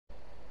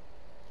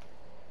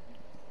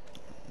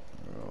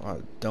I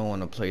don't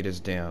want to play this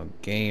damn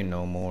game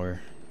no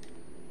more.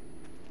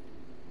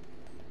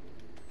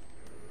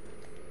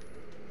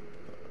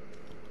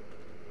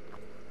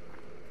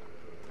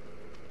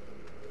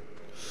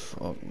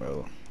 Fuck,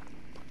 bro.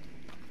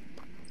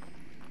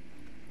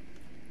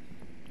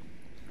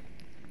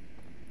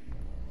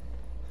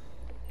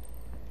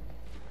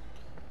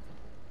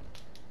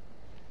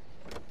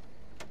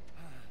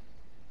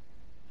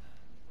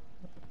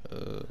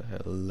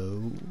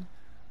 Hello?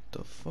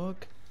 The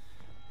fuck?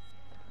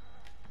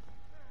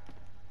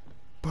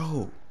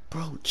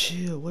 Bro,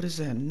 chill. What is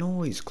that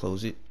noise?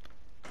 Close it.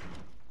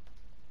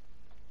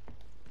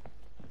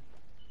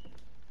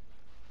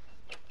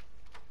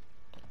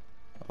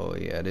 Oh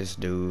yeah, this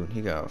dude,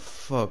 he got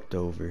fucked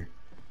over.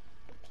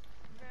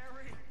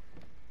 Mary.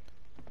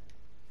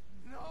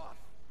 Not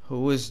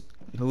Who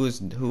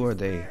are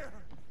they? there.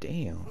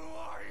 Damn. Who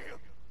are you?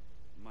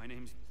 My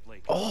name's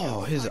Blake.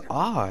 Oh, his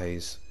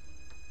eyes.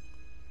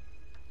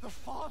 The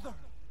father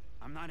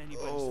I'm not anybody's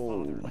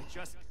Oh. father. I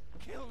just...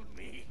 killed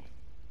me.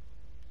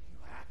 You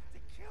have to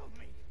kill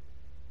me.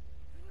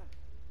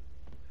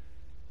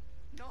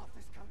 North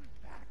is coming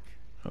back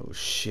Oh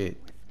shit.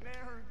 with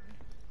Mary.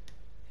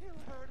 He'll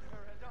hurt her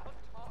and I'll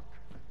talk.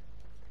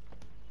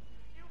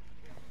 You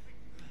kill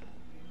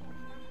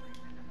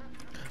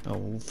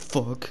me. Oh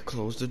fuck.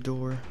 Close the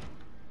door.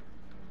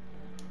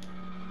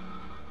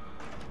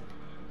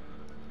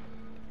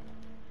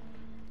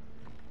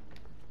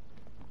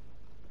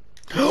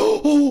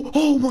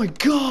 Oh my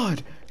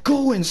god!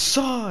 Go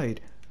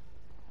inside!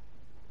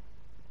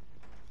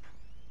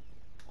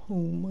 Oh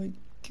my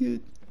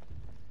god.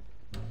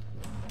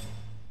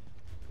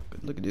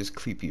 Look at this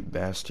creepy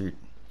bastard.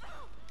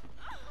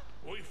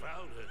 We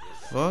found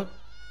her. Fuck.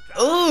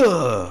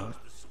 Ugh!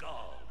 The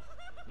skull,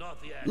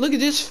 not the Look at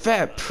this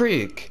fat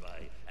prick. by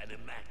an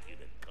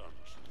immaculate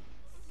conscience.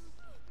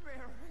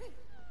 Mary.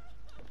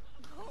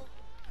 Oh,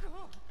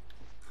 God.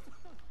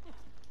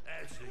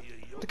 Answer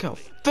your Look how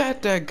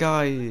fat that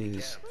guy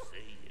is. see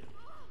you.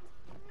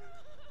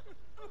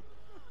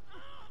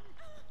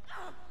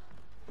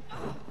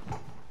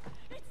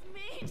 It's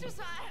me,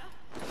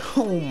 Josiah.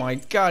 Oh my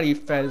god, he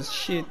fat as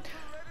shit.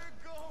 Let her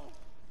go.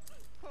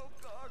 Oh,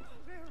 God,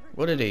 Mary.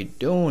 What are they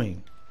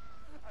doing?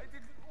 I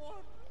didn't want...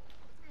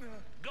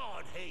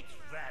 God hates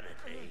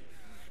vanity.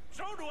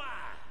 So do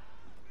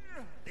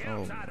I. The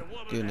Oh, outsider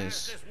woman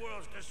goodness. has this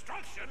world's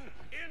destruction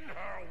in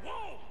her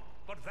womb.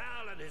 But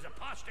Val and his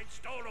apostate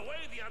stole away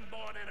the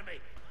unborn enemy.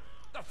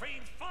 The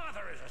fiend's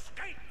father has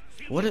escaped.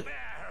 She What will are-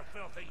 bear her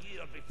filthy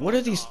yield before What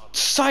are these God.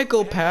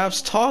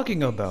 psychopaths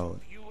talking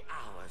about? Few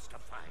hours to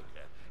find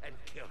her and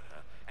kill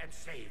her and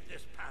save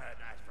this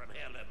paradise from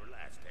hell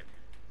everlasting.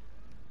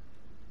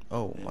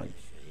 Oh my.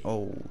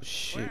 Oh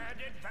shit. Where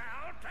did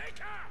Val take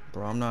her?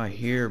 Bro, I'm not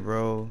here,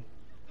 bro.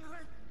 I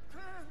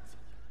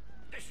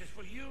can't. This is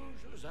for you,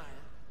 Josiah.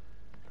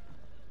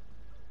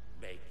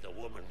 Make the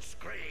woman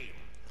scream.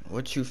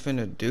 What you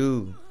finna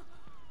do?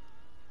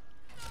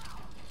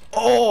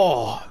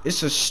 Oh,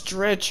 it's a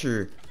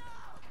stretcher.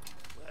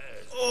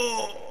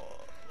 Oh,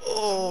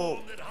 oh,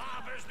 That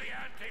harbors the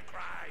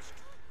Antichrist.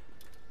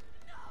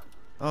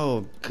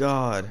 oh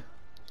God.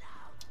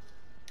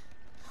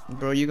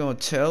 Bro, you gonna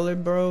tell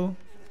it, bro?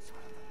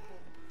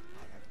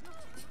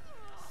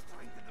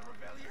 Strengthen the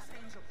rebellious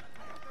angel. I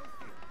have no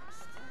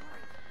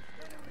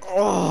fear.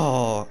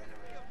 Oh,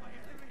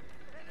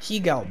 he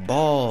got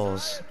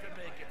balls. To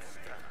make it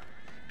stop.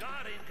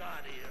 God ain't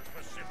got ears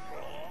for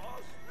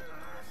simple.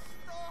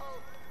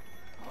 Stop.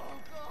 Oh,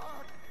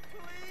 God,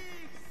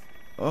 please.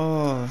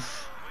 Oh,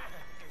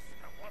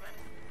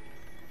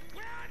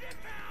 Where did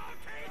Val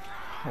take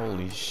her?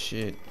 holy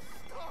shit.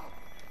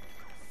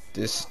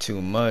 This is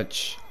too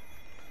much.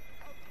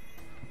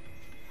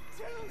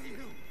 Tell you.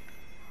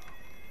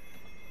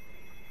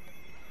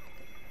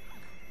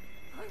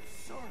 I'm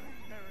sorry,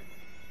 Mary.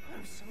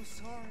 I'm so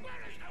sorry. Where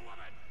is the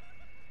woman?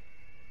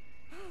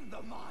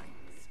 The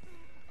mines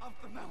of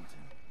the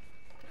mountain.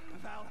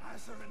 Val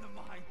has her in the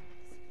mines.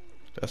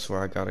 That's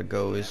where I gotta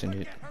go, isn't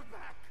it? Get her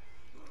back.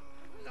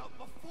 Not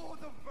before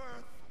the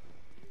birth.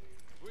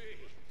 We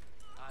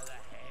are the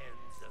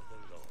hands of the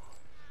Lord.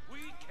 We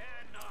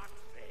cannot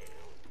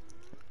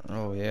fail.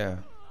 Oh yeah,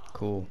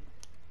 cool.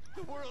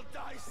 The world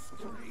dies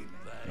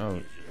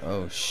screaming.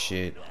 Oh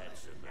shit.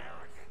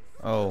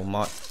 Oh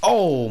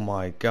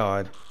my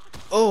god.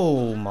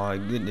 Oh my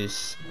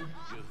goodness.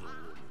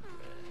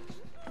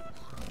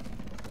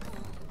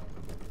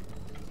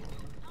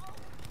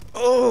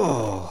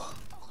 Oh.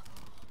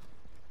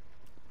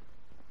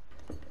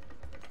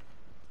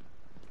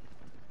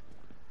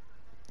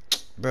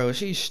 Bro,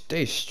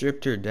 they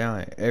stripped her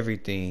down and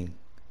everything.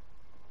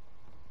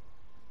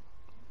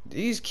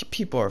 These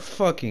people are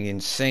fucking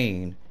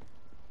insane.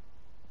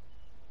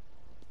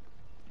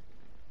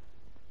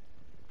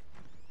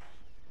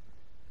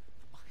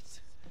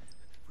 Mines.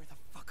 Where the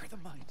fuck are the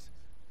mines?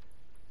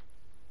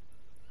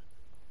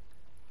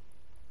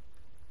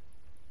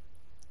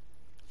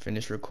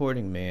 Finish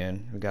recording,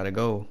 man. We gotta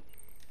go.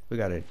 We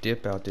gotta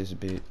dip out this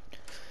bit.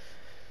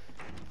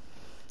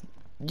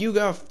 You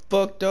got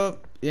fucked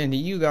up And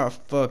you got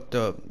fucked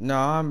up.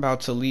 Nah, I'm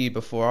about to leave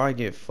before I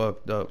get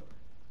fucked up.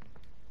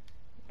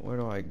 Where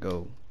do I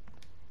go?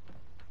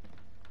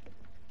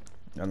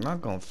 I'm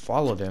not gonna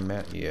follow them,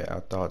 man. Yeah, I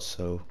thought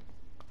so.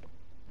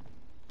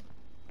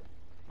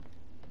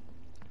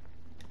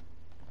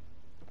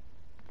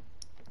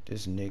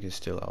 This nigga's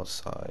still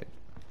outside.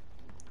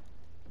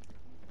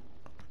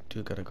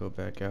 Dude, gotta go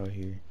back out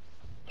here.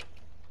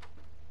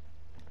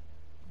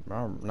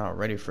 I'm not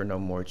ready for no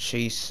more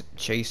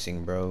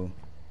chasing, bro.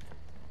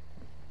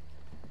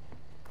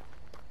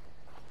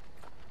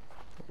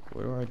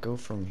 Where do I go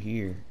from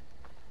here?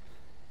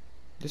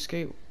 This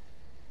gate,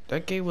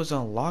 that gate was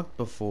unlocked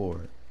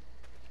before.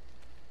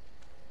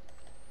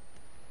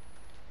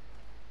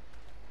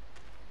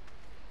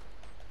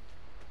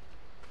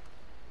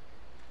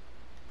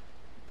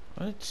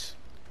 What?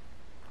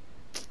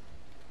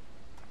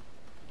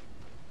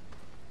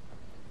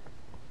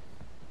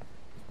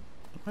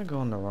 Am I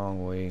going the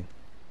wrong way?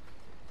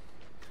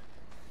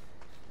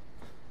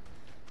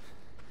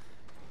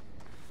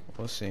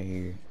 What's in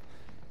here?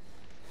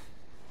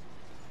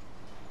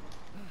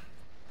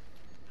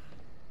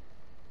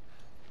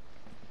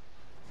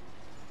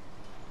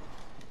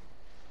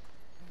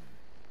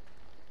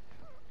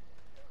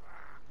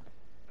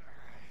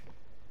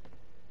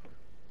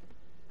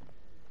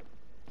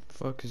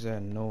 Fuck is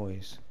that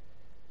noise?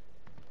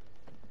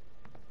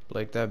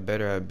 Like, that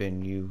better have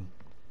been you.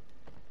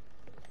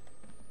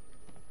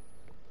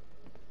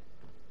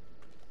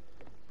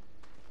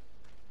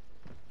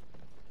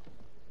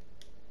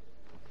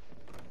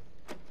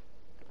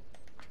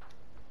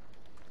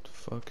 The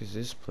fuck is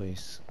this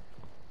place?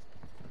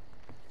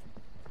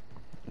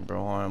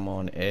 Bro, I'm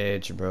on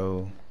edge,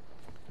 bro.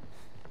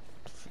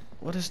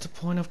 What is the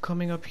point of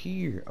coming up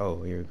here?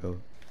 Oh, here we go.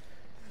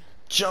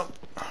 Jump!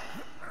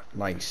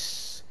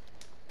 Nice.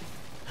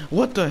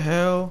 What the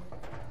hell?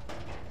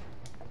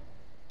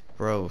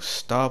 Bro,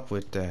 stop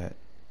with that.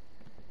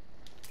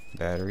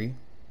 Battery.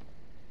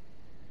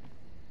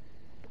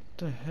 What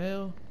the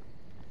hell?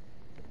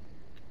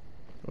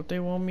 What they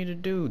want me to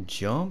do?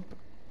 Jump?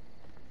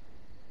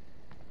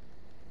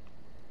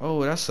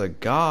 Oh, that's a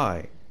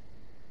guy.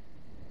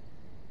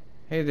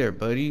 Hey there,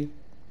 buddy.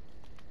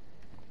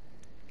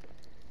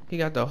 He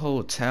got the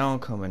whole town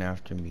coming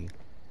after me.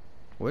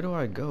 Where do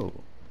I go?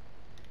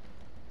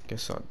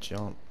 Guess I'll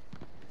jump.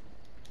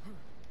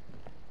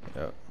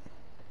 Yep.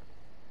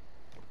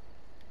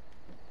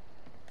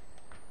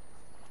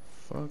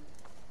 Fuck.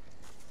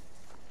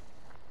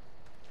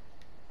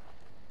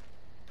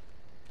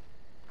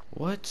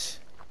 What?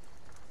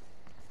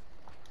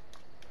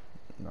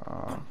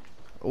 Nah.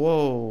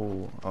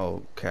 Whoa.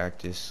 Oh,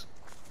 cactus.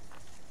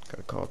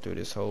 Gotta crawl through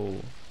this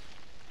hole.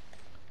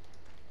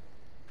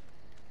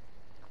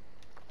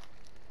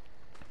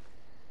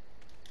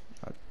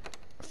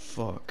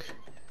 Fuck.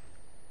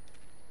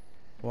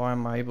 Why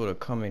am I able to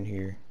come in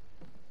here?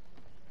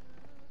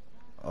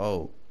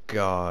 Oh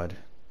God.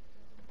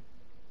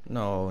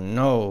 No,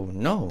 no,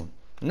 no,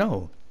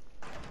 no.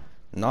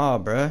 Nah,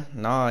 bruh.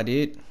 Nah,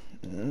 dude.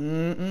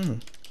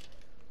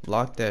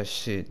 Lock that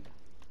shit.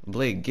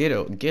 Blake, get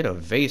a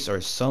vase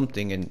or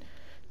something and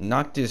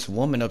knock this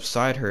woman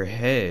upside her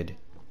head.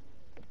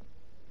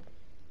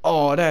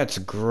 Oh, that's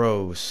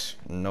gross.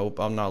 Nope,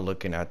 I'm not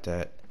looking at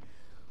that.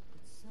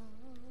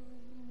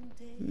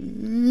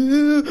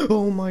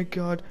 Oh my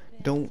God.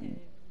 Don't.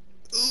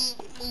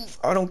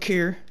 I don't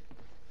care.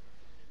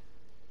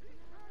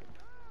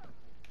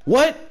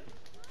 What?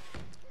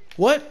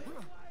 What?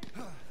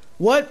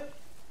 What?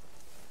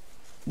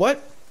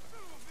 What?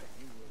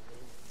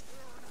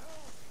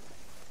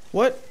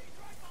 What?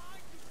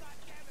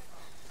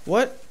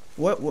 What?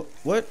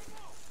 What?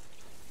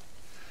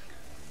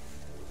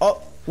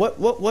 Oh,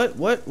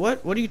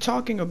 what are you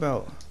talking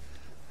about?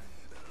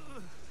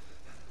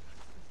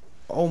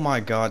 Oh my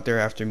God, they're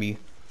after me.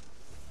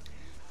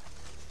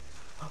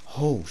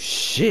 Oh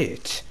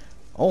shit.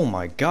 Oh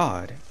my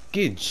God.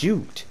 Get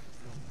juked.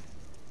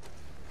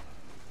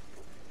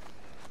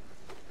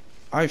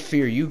 I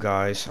fear you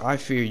guys. I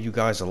fear you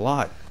guys a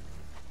lot.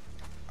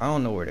 I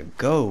don't know where to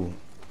go.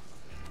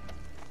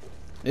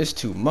 It's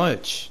too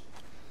much.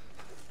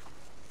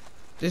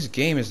 This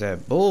game is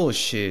that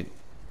bullshit.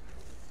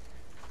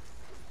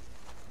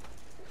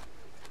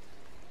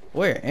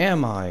 Where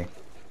am I?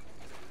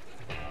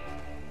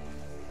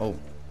 Oh.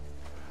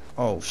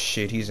 Oh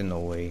shit, he's in the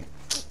way.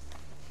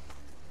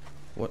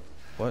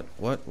 What?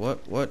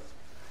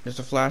 There's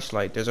a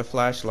flashlight. There's a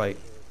flashlight.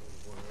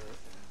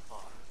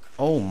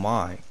 Oh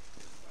my.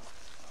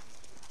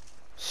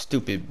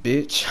 Stupid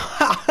bitch.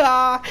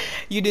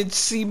 You didn't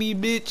see me,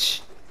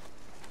 bitch.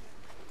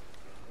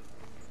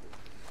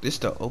 This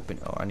to open.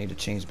 Oh, I need to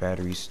change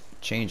batteries.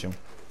 Change them.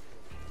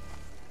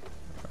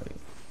 Alright.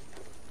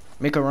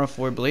 Make a run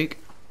for it, Blake.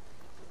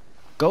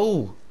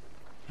 Go.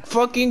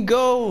 Fucking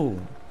go.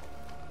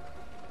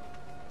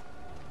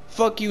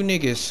 Fuck you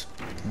niggas.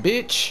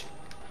 Bitch.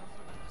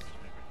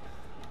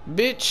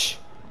 Bitch.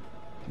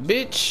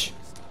 Bitch.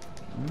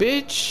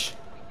 Bitch.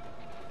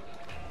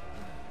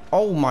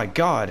 Oh my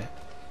God.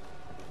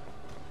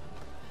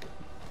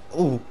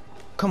 Oh,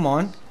 Come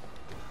on.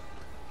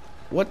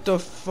 What the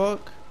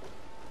fuck?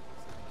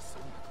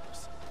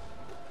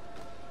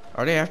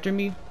 Are they after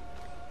me?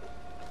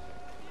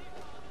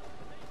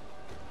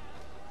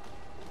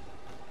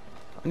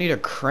 I need a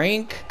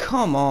crank?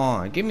 Come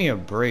on, give me a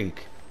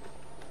break.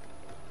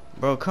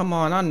 Bro, come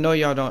on, I know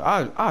y'all don't.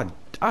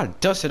 I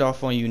dust it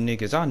off on you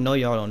niggas. I know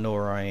y'all don't know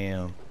where I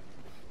am.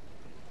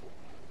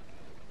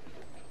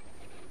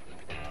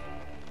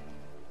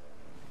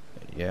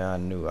 Yeah, I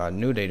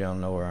knew they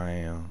don't know where I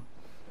am.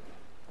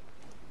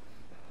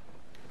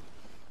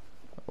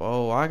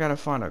 Whoa, I gotta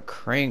find a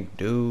crank,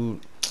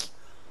 dude.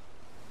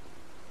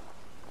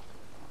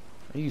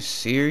 Are you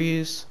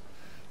serious?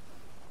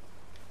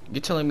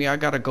 You're telling me I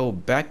gotta go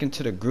back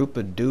into the group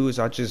of dudes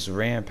I just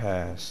ran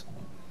past?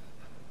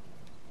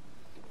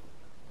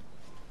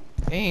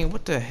 Dang,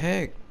 what the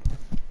heck?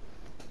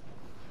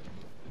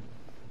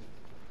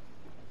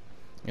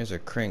 There's a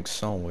crank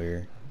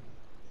somewhere.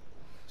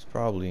 It's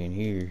probably in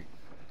here.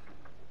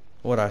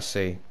 What'd I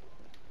say?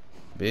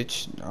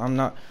 Bitch, I'm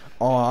not.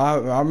 Oh,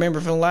 I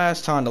remember from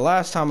last time. The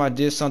last time I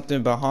did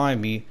something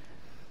behind me,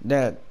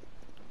 that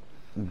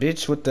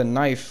bitch with the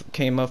knife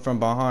came up from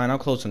behind. I'm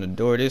closing the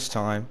door this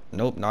time.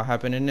 Nope, not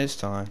happening this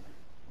time.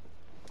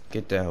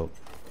 Get that out.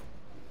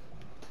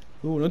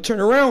 Ooh, don't turn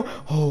around.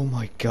 Oh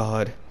my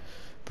god.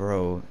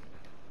 Bro.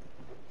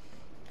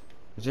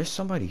 Is there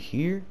somebody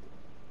here?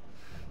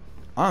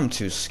 I'm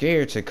too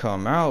scared to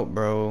come out,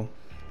 bro.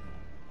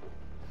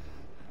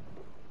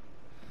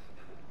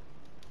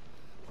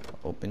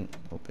 Open.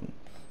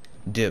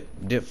 Dip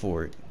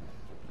for it.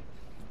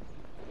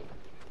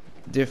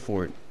 Dip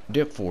for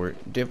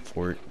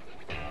it.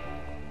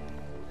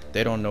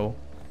 They don't know.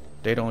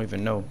 They don't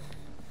even know.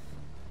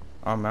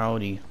 I'm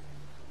outie.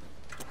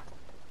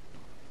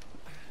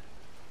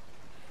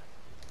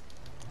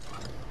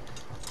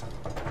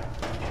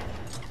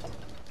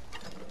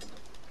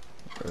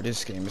 Bro,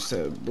 this game is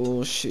that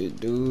bullshit,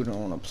 dude. I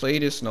don't wanna play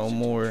this no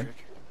more.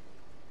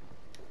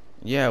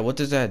 Yeah, what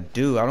does that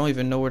do? I don't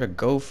even know where to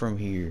go from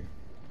here.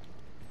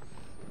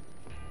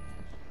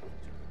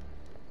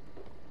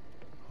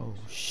 Oh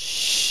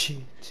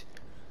shit.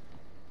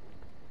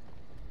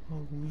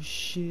 Oh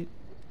shit.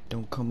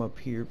 Don't come up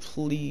here,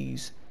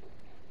 please.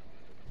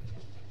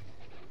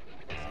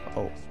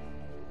 Oh.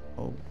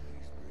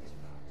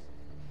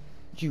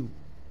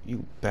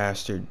 You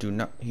bastard. Do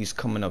not. He's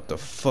coming up the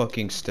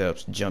fucking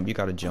steps. Jump. You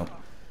gotta jump.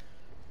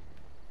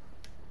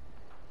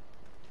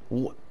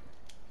 What?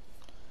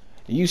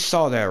 You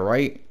saw that,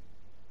 right?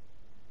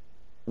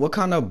 What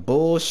kind of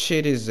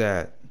bullshit is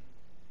that?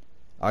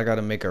 I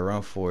gotta make a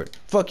run for it.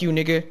 Fuck you,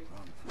 nigga.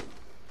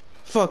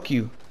 Fuck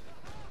you.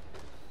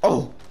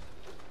 Oh.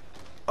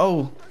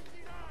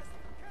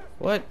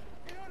 What?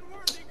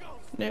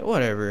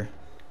 Whatever.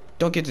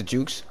 Don't get the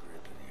jukes.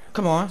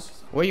 Come on.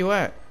 Where you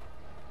at?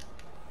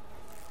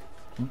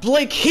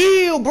 Blake,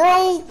 heal,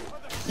 bro!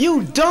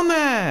 You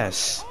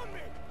dumbass!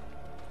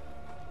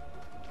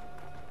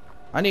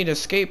 I need an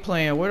escape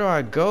plan. Where do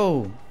I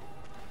go?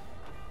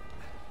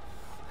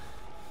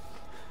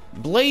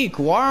 Blake,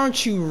 why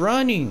aren't you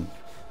running?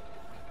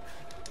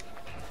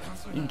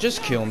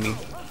 Just kill me.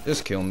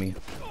 Just kill me.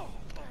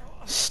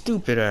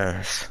 Stupid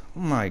ass. Oh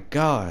my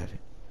god.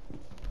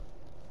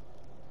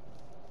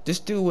 This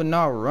dude would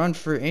not run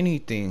for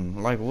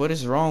anything. Like, what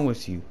is wrong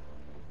with you?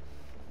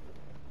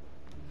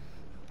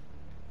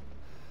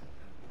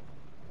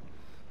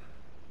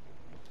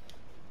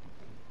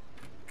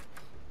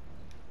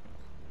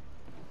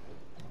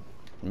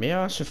 Maybe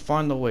I should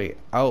find a way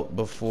out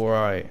before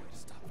I...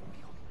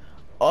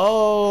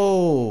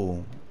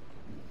 Oh!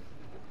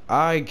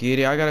 I get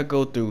it. I gotta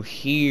go through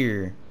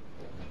here.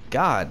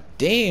 God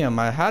damn,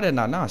 how did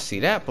I not see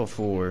that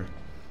before?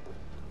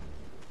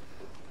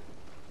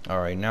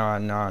 Alright, now I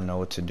know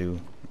what to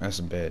do. That's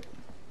a bet.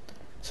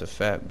 It's a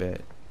fat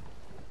bet.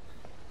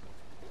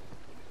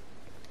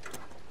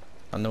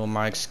 I know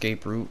my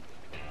escape route.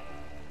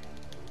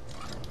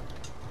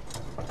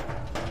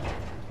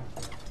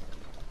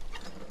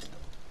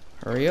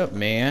 Hurry up,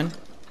 man.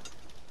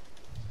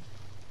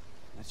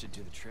 That should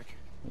do the trick.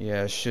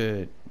 Yeah, it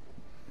should.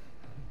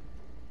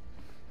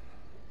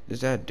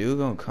 Is that dude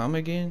gonna come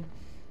again?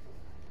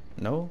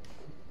 No?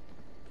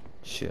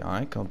 Shit, I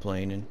ain't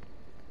complaining.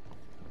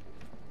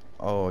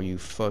 Oh, are you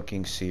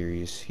fucking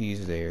serious?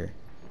 He's there.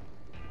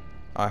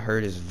 I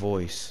heard his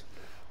voice.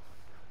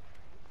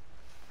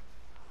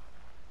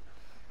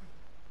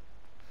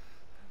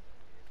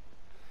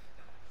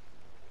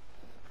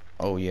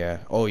 Oh yeah,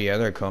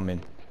 they're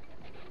coming.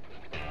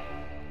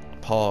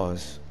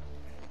 Pause.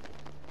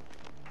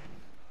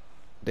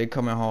 They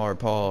coming hard,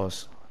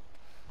 pause.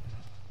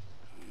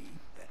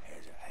 That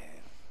has a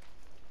hand.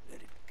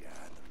 Let it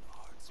guide the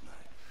Lord's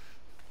mind.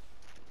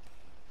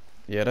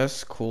 Yeah,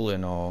 that's cool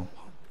and all.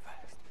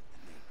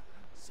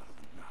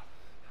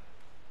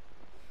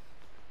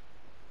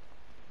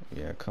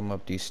 Yeah, come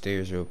up these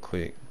stairs real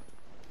quick.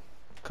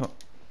 Come,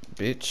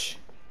 bitch.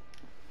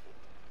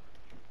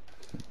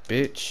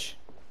 Bitch.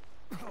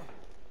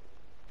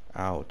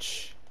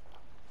 Ouch.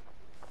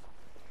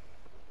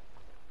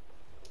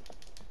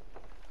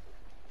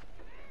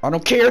 I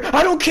don't care.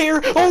 I don't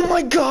care. Oh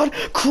my god.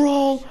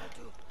 Crawl. To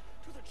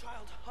the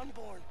child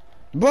unborn.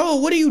 Bro,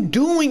 what are you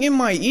doing in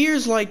my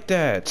ears like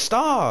that?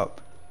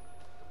 Stop.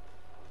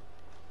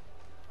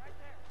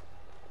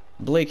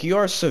 Blake, you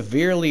are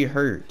severely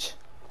hurt.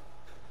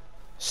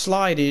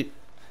 Slide it.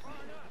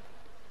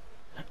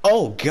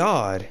 Oh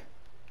god.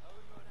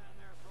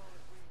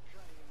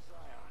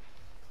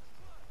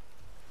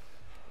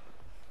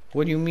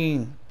 What do you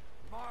mean?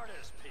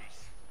 Marta's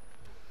piece.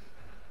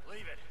 Leave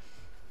it.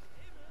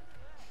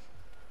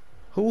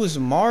 Who is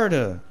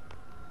Marta?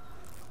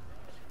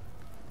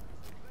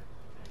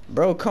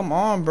 Bro, come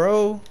on,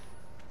 bro.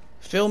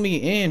 Fill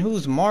me in.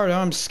 Who's Marta?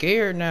 I'm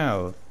scared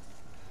now.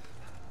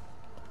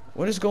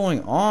 What is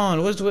going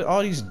on? What's with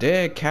all these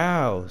dead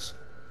cows?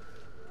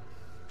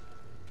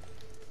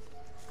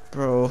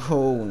 Bro,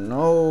 oh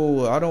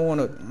no. I don't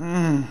want to...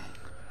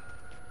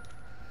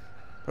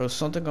 Bro,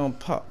 something gonna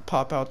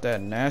pop out that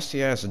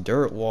nasty ass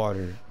dirt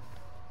water.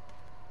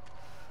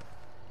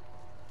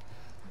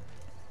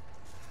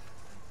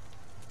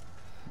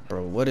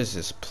 Bro, what is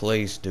this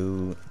place,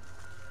 dude?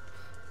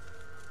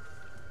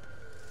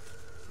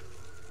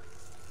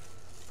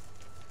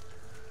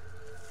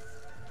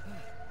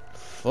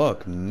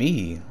 Fuck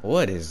me.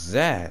 What is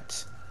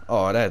that?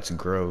 Oh, that's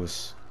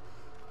gross.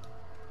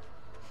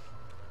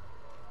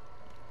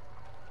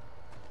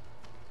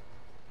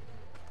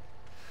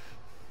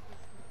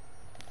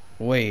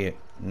 Wait,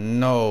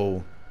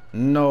 no.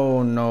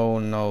 No, no,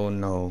 no,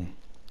 no.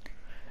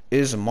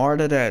 Is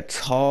Marta that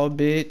tall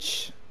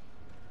bitch?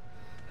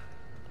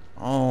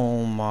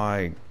 Oh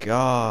my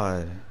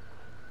god.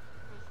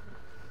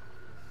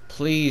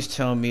 Please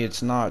tell me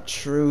it's not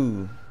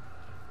true.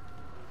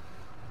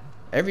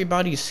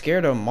 Everybody's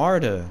scared of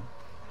Marta.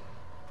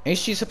 Ain't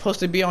she supposed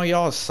to be on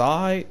y'all's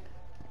side?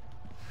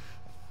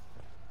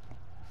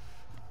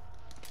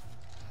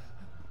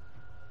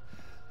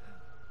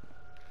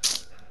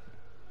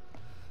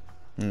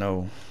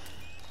 No.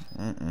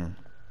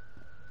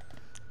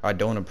 I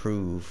don't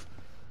approve.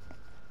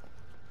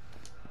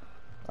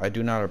 I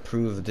do not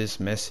approve of this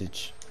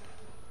message.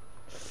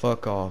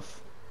 Fuck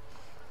off.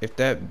 If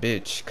that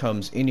bitch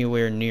comes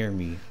anywhere near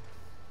me,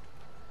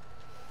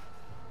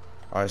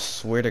 I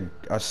swear to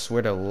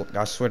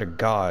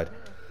God.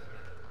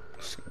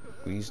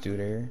 Squeeze through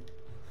there.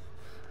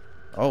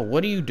 Oh,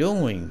 what are you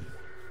doing?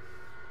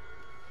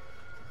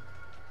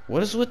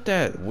 What is with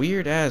that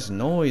weird ass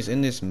noise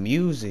in this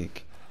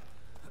music?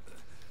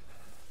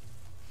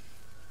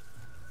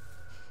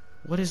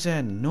 What is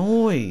that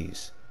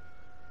noise?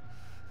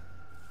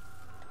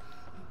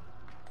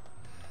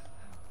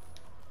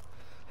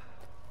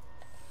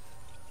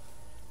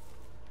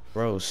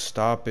 Bro,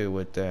 stop it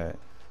with that.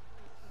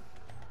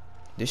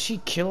 Did she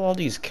kill all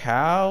these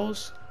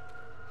cows?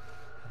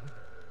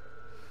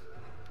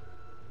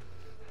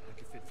 I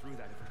could fit through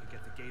that if I could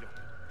get the gate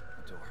open.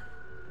 The door.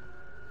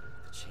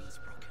 The chain's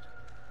broken.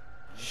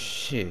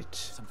 Shit.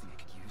 Something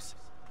I could use.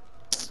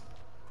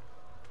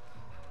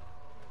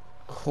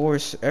 Of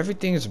course,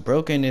 everything is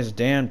broken in this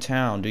damn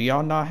town. Do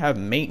y'all not have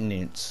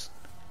maintenance?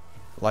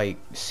 Like,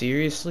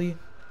 seriously?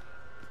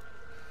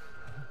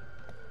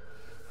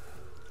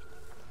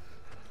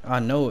 I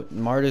know it.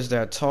 Marta's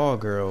that tall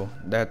girl.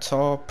 That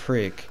tall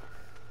prick.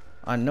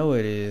 I know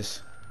it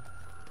is.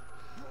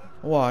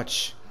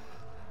 Watch.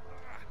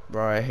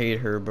 Bro, I hate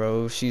her,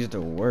 bro. She's the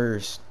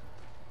worst.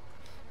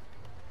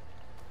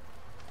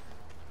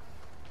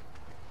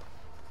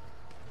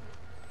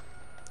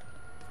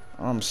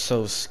 I'm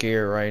so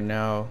scared right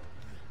now.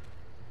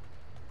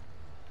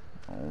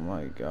 Oh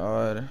my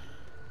god.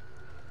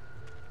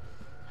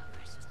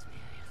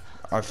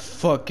 I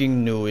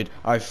fucking knew it.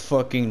 I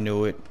fucking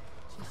knew it.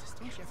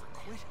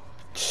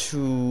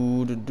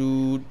 Dude.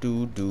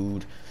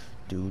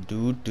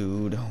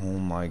 Oh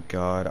my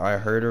god. I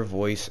heard her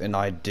voice and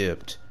I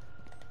dipped.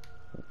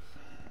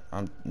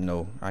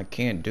 No, I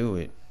can't do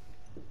it.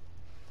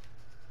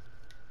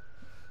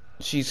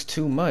 She's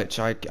too much.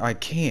 I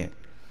can't.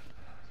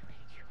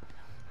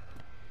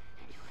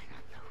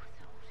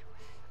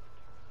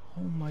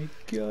 Oh my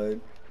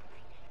god.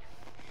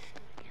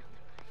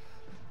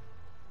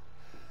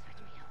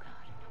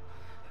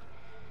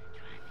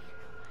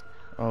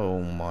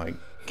 Oh my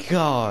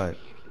god.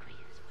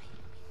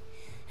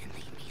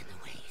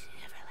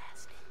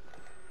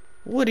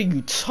 What are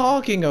you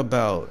talking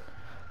about?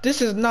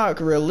 This is not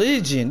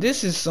religion.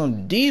 This is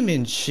some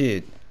demon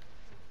shit.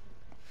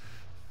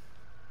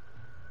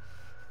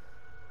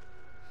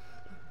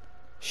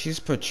 She's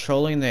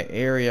patrolling the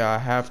area I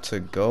have to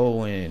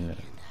go in.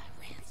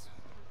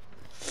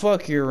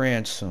 Fuck your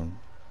ransom.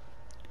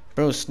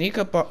 Bro, sneak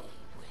up.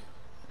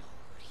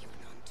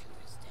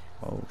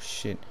 Oh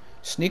shit.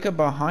 Sneak up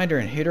behind her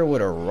and hit her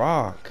with a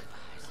rock.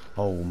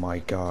 Oh my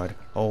god.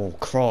 Oh,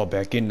 crawl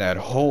back in that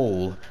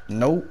hole.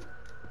 Nope.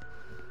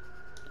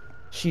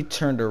 She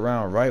turned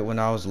around right when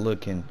I was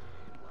looking.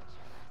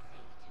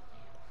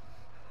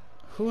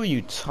 Who are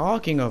you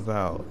talking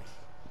about?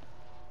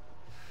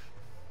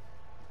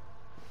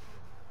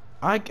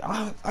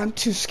 I'm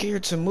too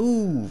scared to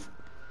move.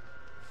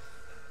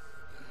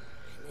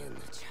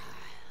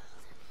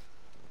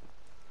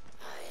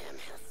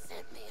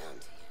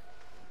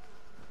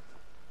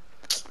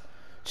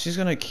 She's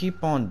gonna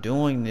keep on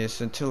doing this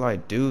until I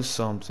do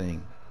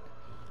something.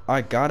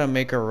 I gotta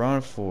make a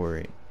run for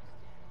it.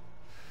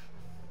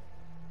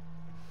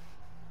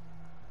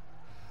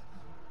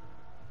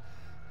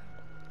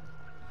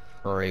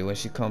 Alright, when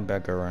she come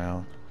back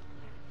around.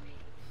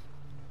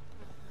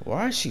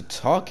 Why is she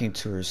talking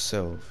to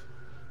herself?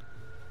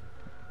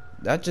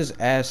 That just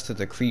adds to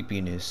the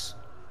creepiness.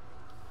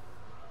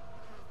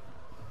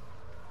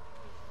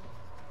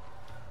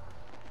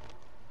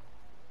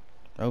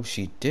 Oh,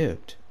 she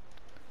dipped.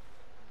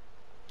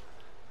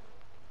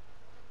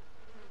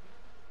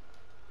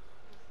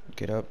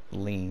 Get up,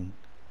 lean.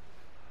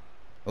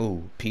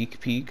 Oh,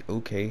 peek,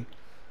 okay.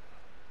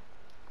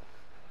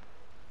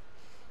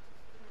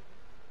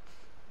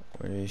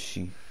 Where is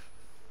she?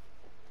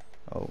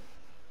 Oh.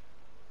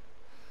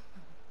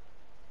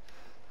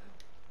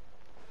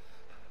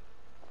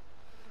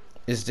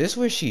 Is this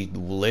where she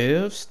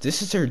lives?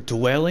 This is her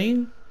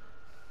dwelling?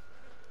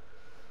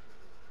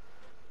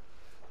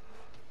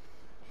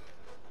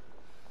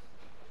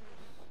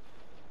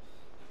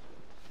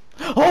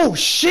 Oh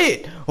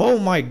shit! Oh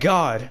my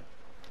god!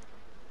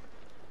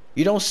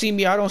 You don't see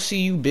me, I don't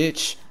see you,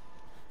 bitch.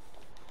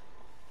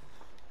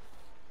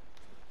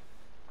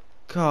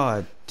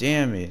 God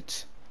damn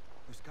it.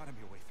 There's gotta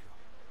be a way through.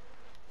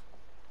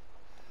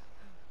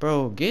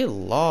 Bro, get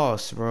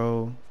lost,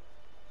 bro.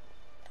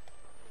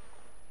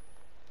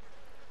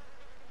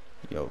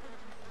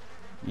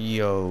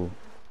 Yo.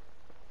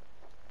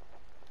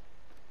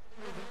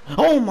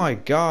 Oh my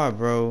god,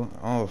 bro.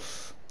 Oh,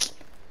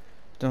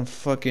 them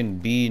fucking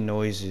bee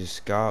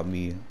noises got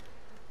me.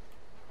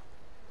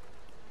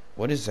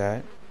 What is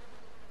that?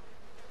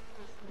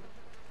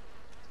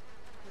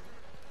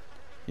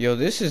 Yo,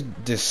 this is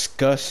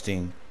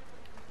disgusting.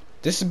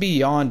 This is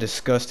beyond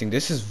disgusting.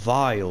 This is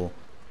vile.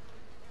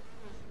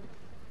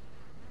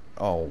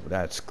 Oh,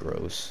 that's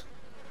gross.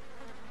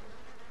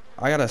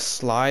 I gotta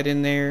slide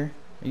in there?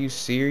 Are you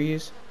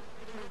serious?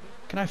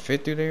 Can I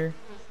fit through there?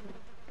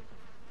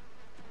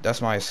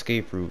 That's my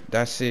escape route.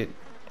 That's it.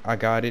 I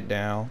got it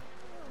down.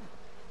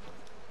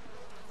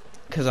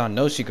 Cause I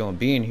know she gonna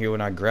be in here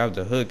when I grab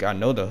the hook. I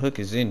know the hook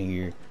is in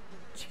here.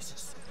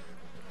 Jesus.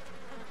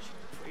 She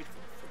prayed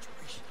for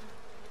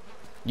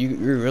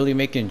refrigeration. You're really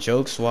making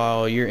jokes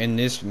while you're in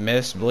this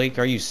mess, Blake?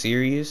 Are you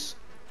serious?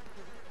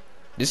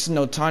 This is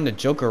no time to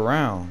joke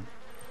around.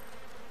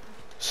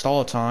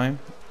 Stall time.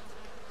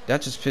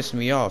 That just pissed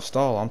me off.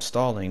 Stall. I'm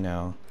stalling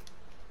now.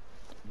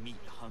 Meat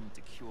hung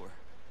to cure.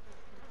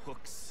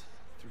 Hooks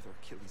through their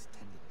Achilles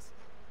tendons.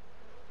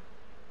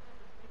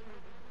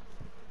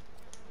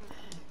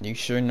 You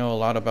sure know a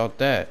lot about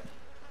that.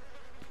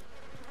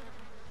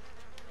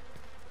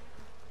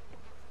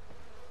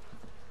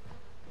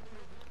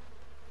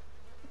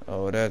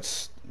 Oh,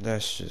 that's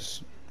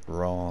just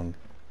wrong.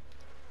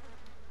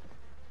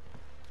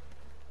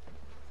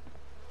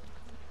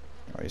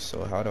 Alright,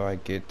 so how do I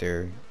get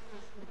there?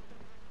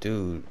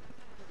 Dude.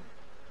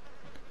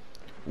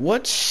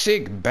 What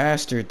sick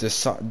bastard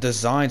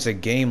designs a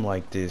game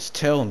like this?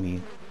 Tell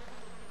me.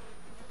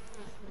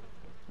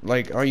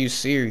 Like, are you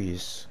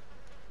serious?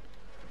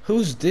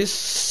 Who's this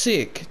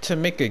sick to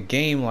make a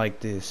game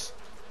like this?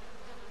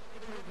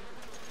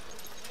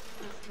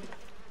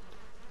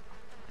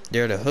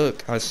 There, the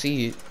hook. I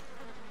see it.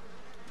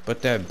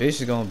 But that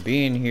bitch is gonna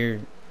be in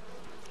here.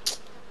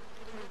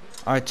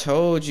 I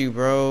told you,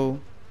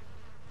 bro.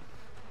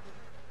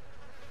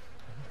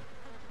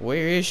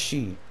 Where is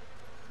she?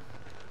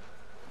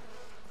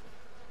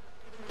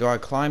 Do I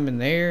climb in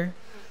there?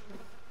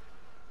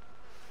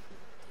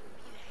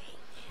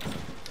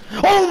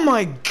 Oh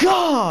my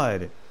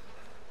god!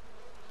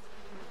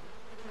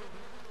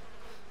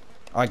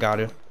 I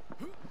got it.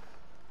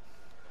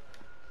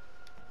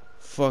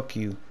 Fuck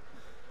you.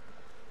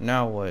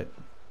 Now what?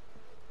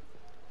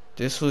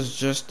 This was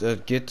just a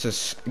get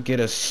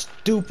a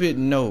stupid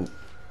note.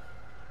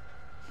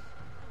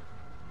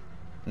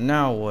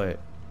 Now what?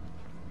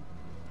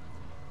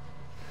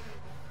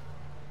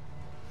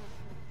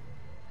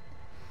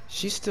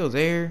 She's still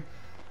there?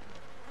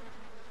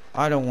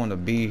 I don't want to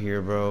be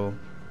here, bro.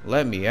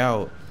 Let me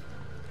out.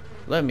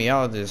 Let me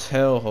out of this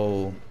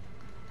hellhole.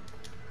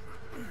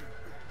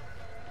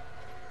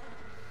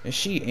 Is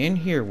she in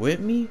here with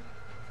me?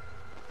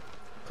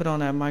 Put on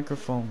that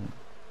microphone.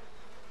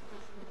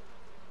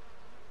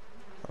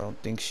 I don't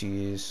think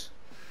she is.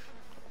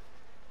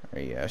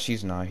 Yeah,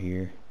 she's not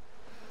here.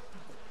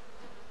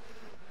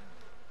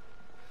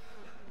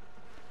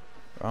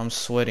 I'm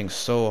sweating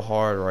so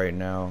hard right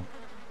now.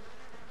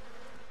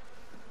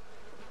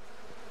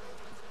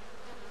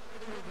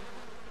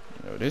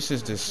 Yo, this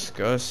is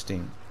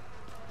disgusting.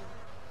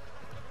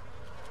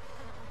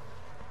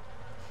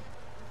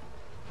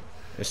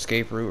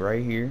 Escape route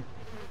right here.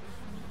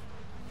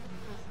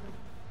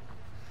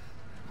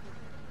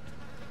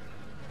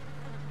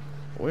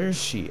 Where's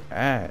she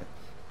at?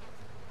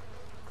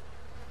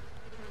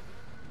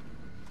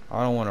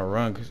 I don't want to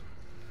run 'cause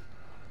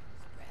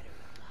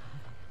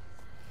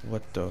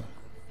what the?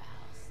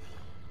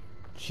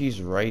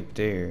 She's right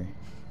there.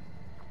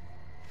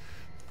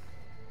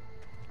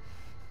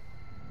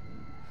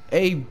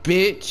 Hey,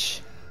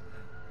 bitch.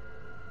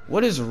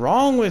 What is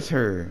wrong with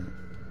her?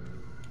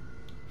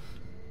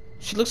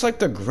 She looks like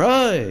the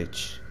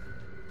Grudge.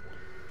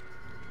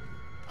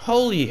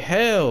 Holy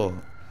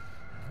hell.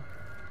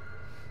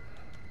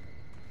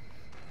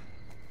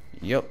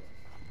 Yep.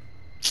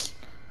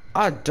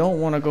 I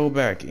don't want to go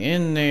back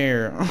in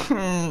there.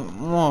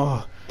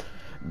 Oh,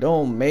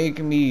 don't make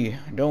me,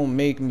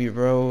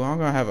 bro. I'm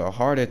gonna have a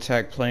heart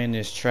attack playing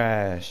this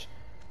trash.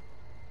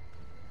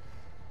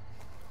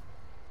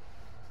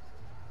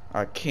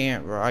 I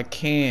can't, bro. I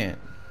can't.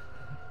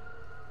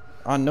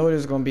 I know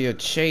there's gonna be a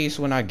chase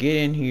when I get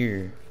in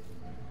here.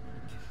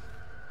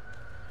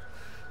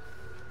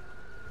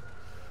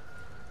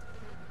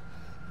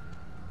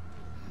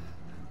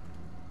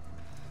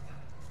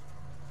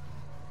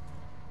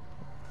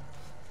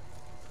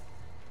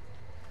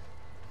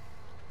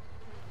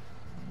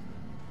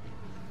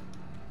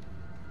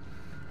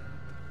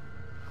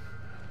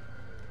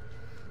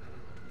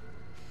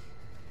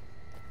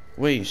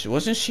 Wait,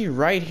 wasn't she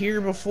right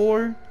here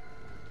before?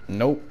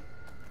 Nope.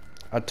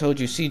 I told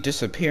you she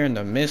disappeared in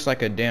the mist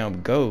like a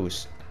damn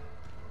ghost.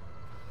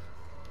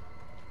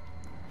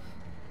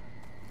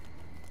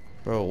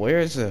 Bro,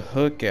 where's the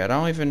hook at? I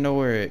don't even know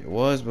where it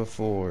was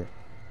before.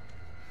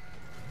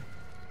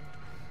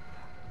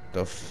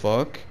 The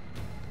fuck?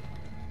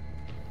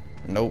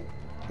 Nope.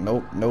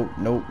 Nope, nope,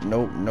 nope,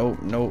 nope, nope,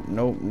 nope,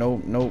 nope,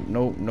 nope, nope,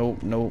 nope,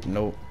 nope, nope,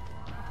 nope.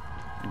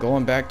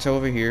 Going back to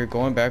over here,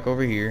 going back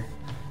over here.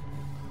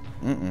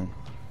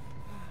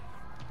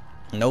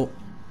 Nope.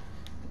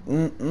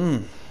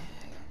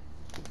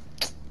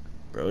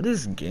 Bro,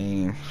 this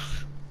game.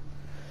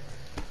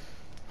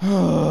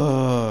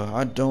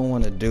 I don't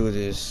want to do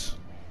this.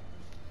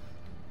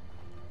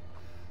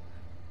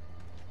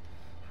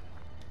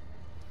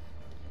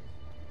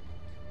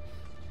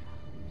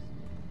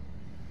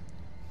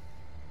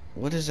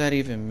 What does that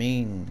even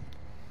mean?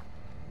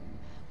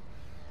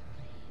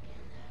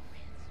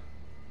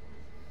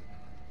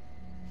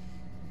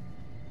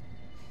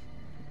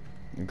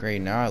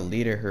 Great, now I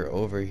leaded her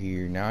over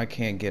here. Now I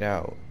can't get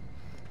out.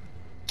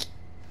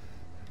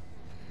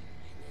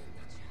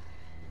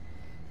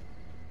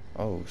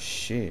 Oh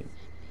shit.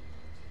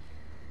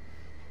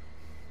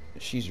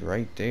 She's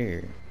right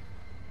there.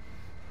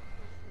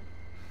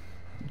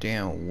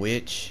 Damn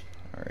witch.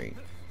 Alright.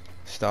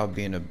 Stop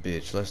being a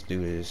bitch. Let's do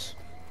this.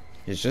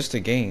 It's just a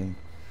game.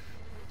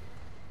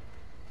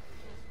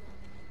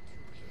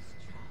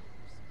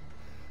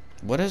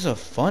 What is a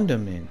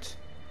fundament?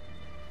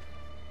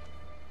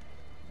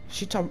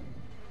 She talk.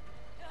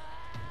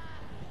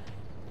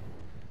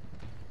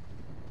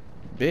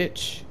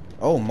 Bitch.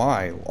 Oh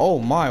my. Oh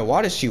my.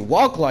 Why does she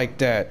walk like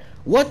that?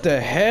 What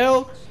the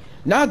hell?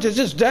 Now that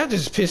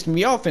just pissed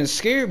me off and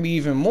scared me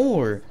even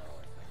more.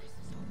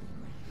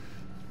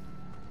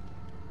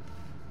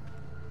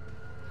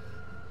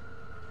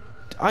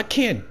 I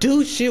can't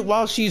do shit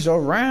while she's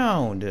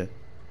around.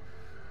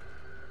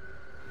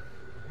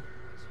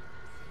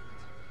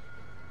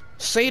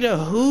 Say to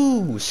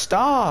who?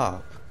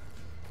 Stop.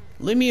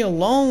 Leave me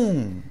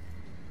alone.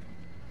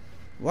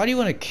 Why do you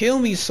want to kill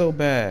me so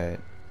bad?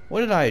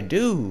 What did I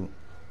do?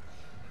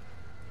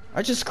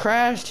 I just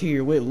crashed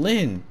here with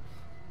Lynn.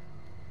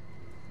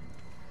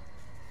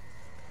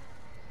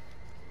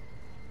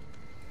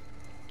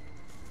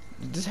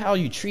 Is this how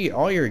you treat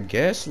all your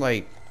guests?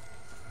 Like,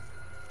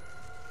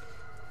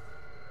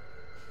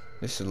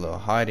 this is a little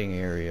hiding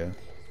area.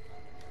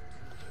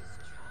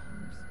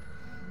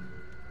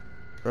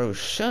 Bro,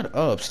 shut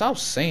up. Stop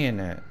saying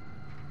that.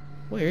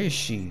 Where is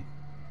she?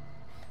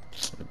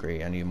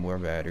 Great, I need more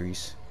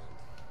batteries.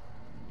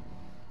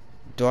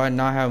 Do I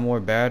not have more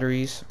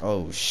batteries?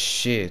 Oh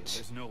shit.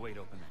 There's no way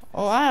to open that.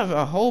 Oh, I have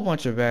a whole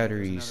bunch of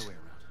batteries.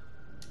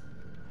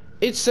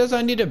 It says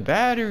I need a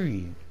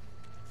battery.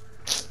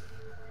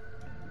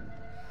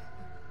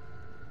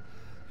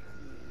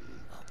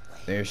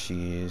 There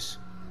she is.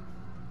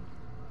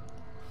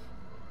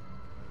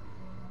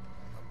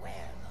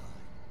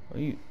 Are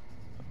you?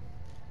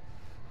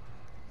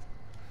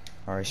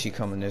 Alright, she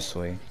coming this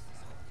way.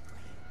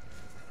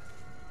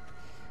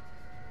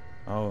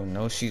 Oh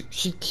no, she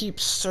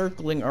keeps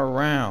circling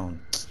around.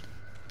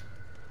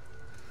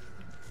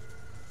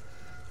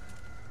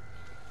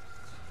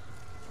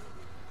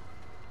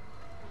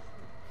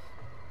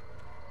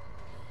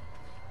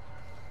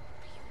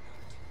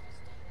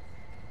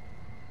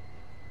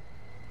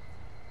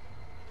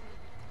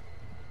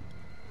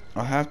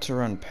 I'll have to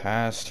run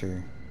past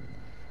her.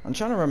 I'm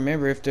trying to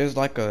remember if there's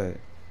like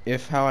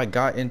how I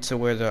got into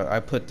where I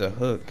put the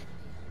hook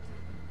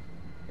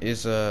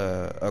is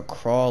a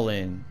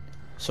crawl-in.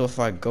 So if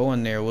I go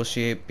in there, will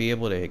she be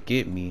able to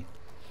get me?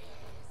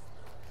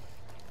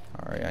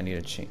 Alright, I need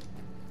a change.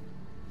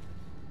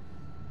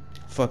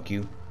 Fuck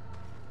you.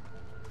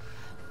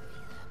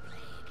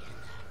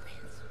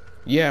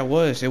 Yeah, it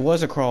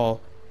was a crawl.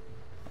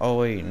 Oh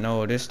wait,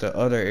 no, this is the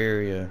other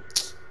area.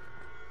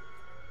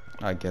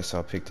 I guess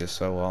I'll pick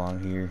this up while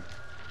I'm here.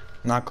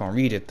 Not gonna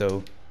read it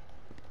though.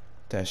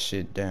 That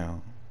shit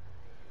down.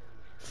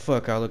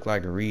 Fuck, I look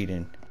like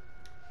reading.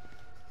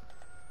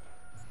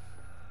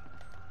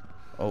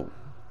 Oh.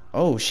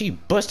 Oh, she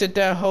busted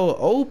that hole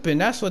open.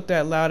 That's what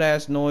that loud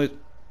ass noise.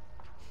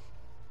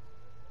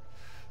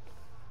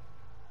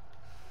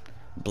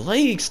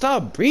 Blake,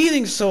 stop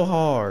breathing so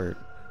hard.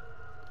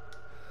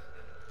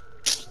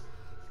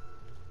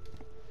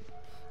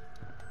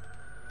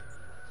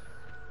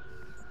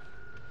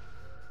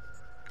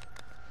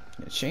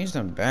 Change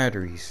them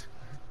batteries.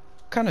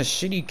 What kind of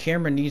shitty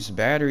camera needs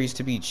batteries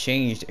to be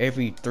changed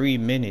every 3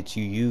 minutes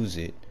you use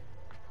it?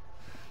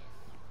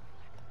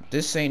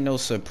 This ain't no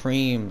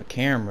Supreme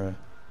camera.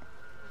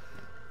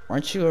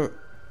 Aren't you a...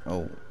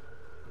 Oh.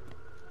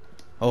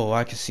 Oh,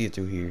 I can see it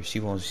through here. She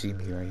won't see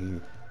me right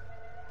here.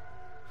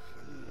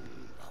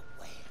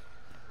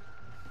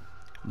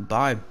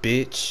 Bye,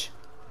 bitch.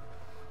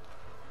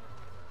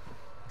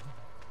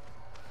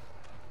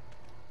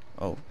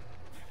 Oh.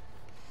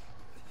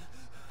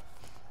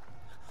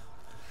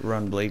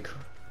 Run, Blake.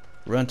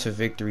 Run to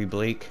victory,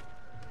 Blake.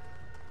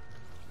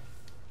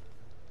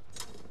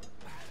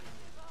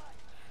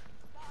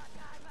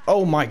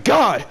 Oh my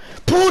god!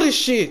 Pull this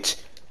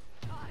shit!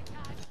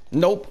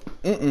 Nope.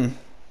 Mm-mm.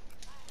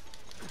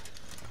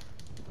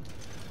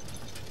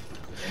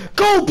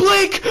 Go,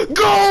 Blake!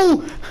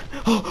 Go!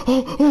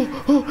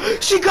 Oh,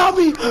 she got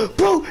me!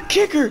 Bro,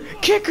 kick her!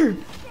 Kick her!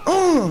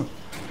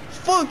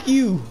 Fuck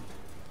you!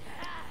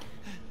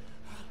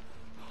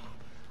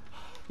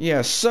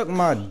 Yeah, suck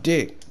my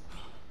dick.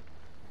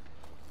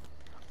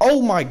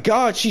 Oh my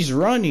god, she's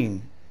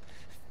running!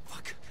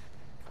 Fuck.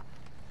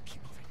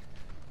 Keep moving.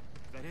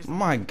 That is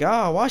My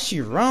god, why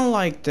she run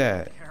like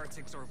that?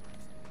 heretics are...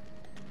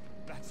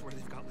 That's where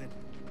they've got Lynn.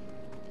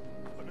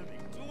 What are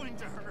they doing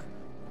to her?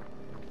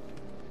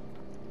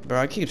 Bro,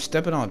 I keep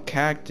stepping on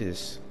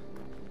cactus.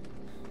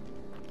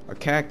 Or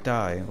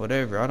cacti,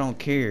 whatever, I don't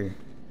care.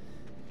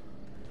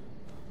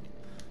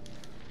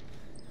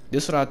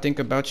 This is what I think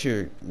about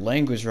your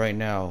language right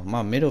now.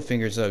 My middle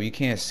finger's up, you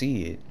can't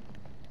see it.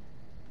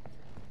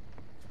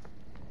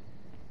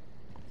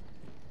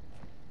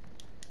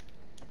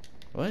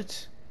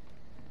 What?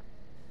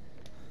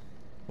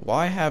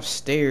 Why have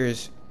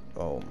stairs?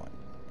 Oh my.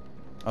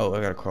 Oh,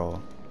 I gotta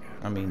crawl.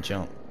 I mean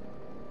jump.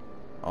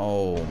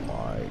 Oh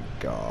my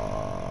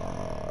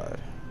god.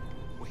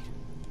 Wait.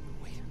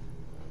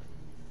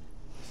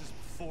 This is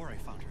before I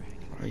found her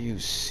hanging. Are you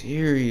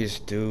serious,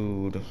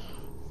 dude?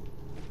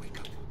 Wake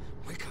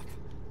up.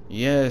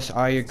 Yes,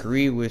 I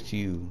agree with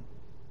you.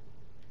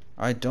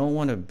 I don't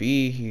want to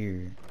be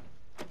here.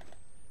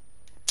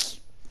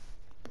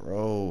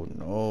 Bro,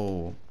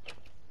 no.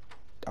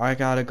 I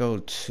gotta go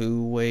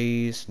 2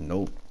 ways.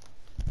 Nope.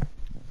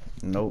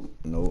 Nope.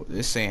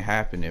 This ain't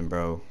happening,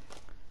 bro.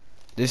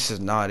 This is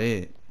not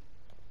it.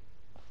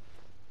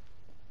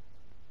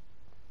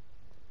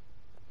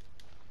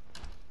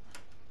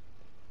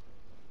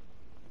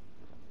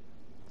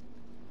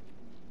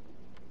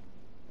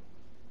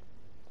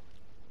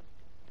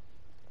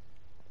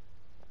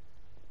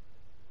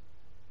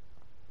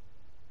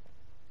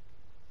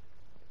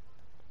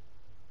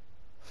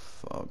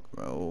 Fuck,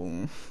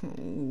 bro.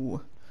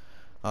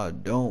 I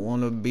don't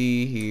want to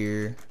be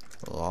here.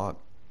 Lock.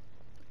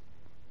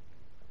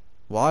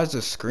 Why is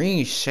the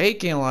screen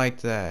shaking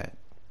like that?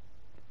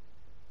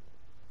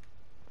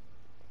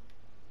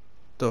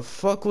 The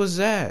fuck was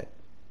that?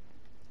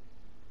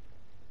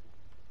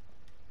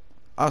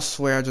 I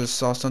swear I just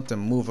saw something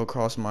move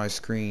across my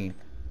screen.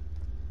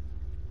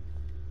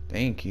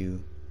 Thank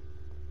you.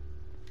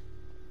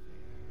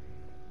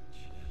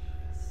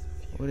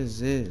 What is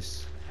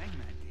this?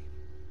 Hangman game.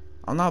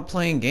 I'm not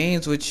playing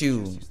games with Jess you,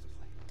 used to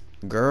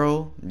play.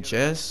 girl, The other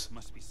Jess.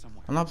 must be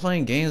somewhere. I'm not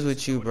playing games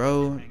with you,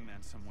 bro.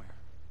 Hangman somewhere.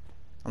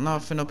 I'm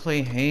not finna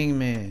play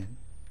Hangman.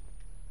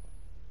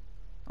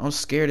 I'm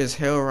scared as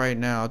hell right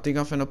now. I think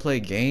I'm finna play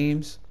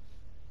games.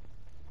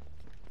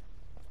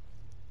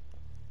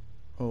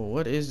 Oh,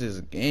 what is this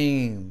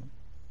game?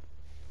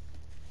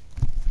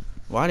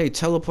 Why are they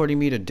teleporting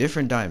me to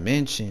different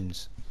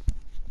dimensions?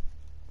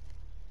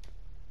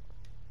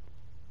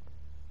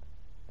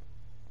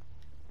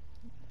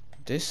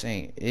 This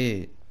ain't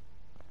it.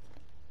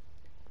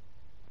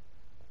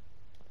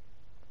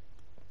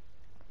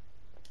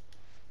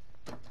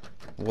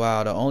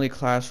 Wow, the only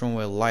classroom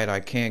with light I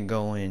can't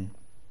go in.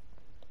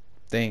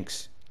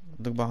 Thanks.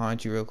 Look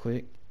behind you real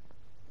quick.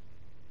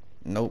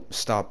 Nope,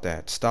 stop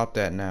that. Stop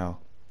that now.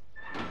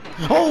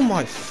 Oh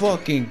my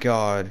fucking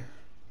god.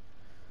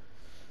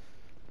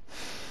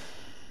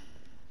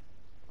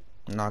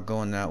 I'm not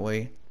going that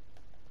way.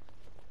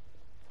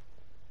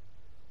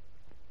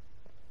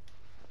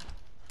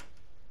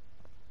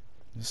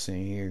 This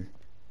ain't here.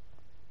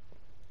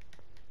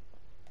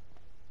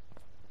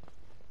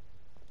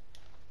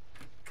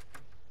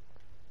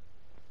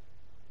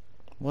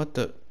 What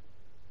the?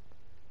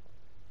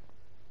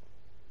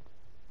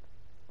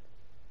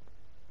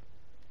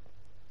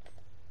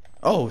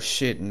 Oh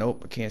shit,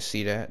 nope, I can't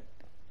see that.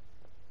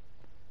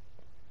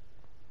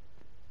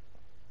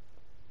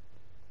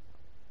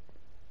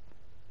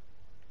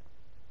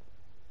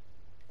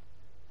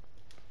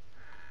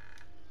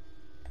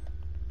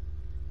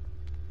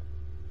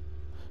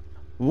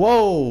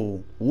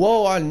 Whoa,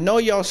 whoa, I know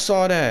y'all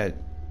saw that.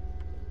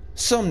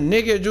 Some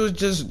nigga was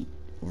just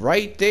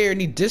right there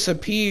and he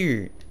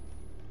disappeared.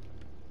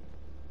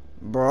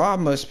 Bro, I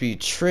must be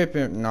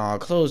tripping. Nah,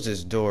 close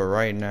this door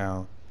right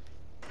now.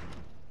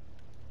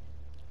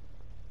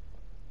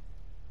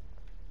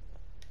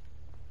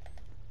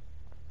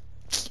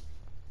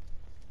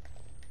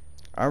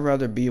 I'd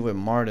rather be with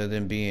Marta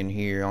than being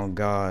here, on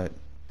God.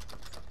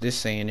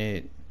 This ain't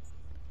it.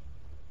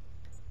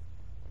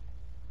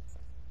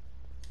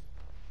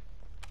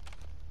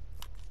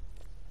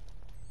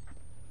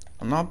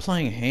 I'm not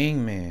playing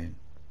Hangman.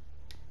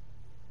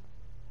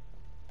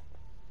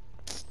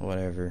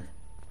 Whatever.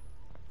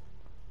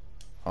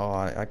 Oh,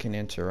 I can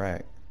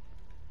interact.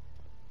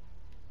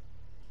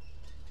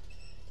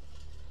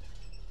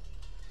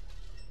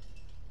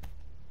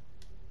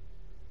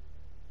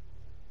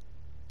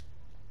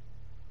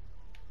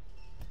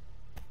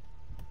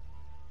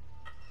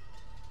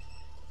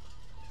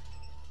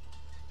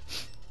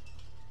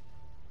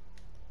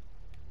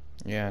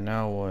 Yeah,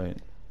 now what?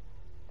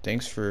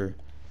 Thanks for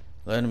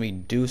letting me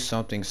do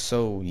something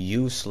so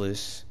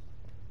useless.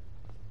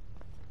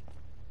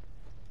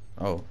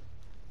 Oh.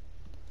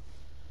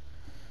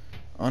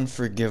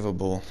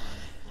 Unforgivable.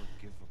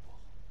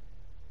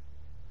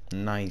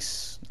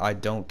 Nice. I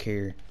don't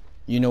care.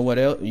 You know what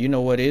else? You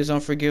know what is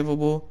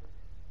unforgivable?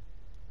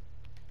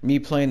 Me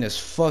playing this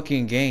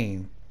fucking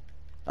game.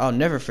 I'll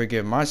never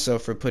forgive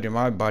myself for putting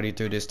my body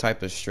through this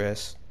type of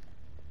stress.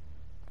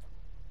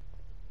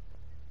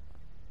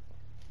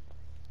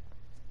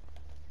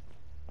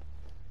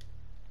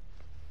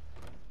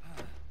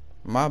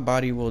 My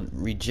body will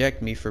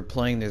reject me for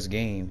playing this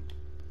game.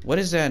 What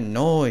is that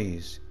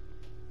noise?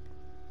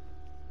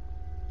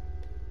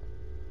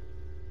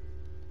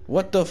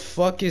 What the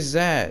fuck is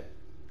that?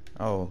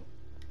 Oh.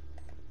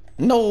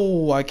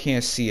 No, I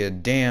can't see a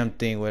damn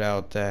thing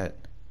without that.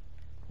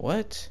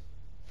 What?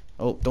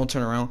 Oh, don't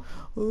turn around.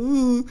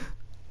 Ooh.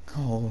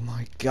 Oh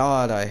my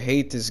God, I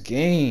hate this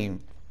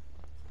game.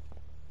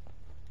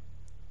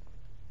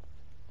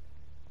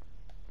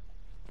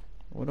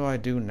 What do I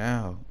do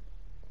now?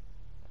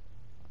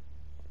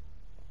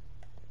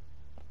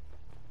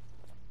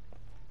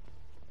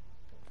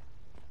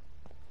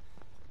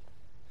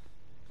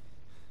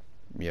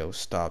 Yo,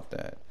 stop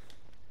that.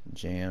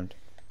 Jammed.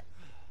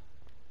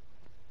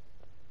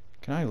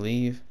 Can I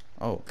leave?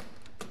 Oh.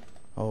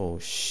 Oh,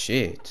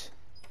 shit.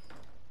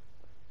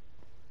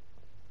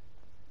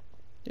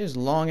 This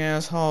long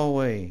ass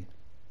hallway.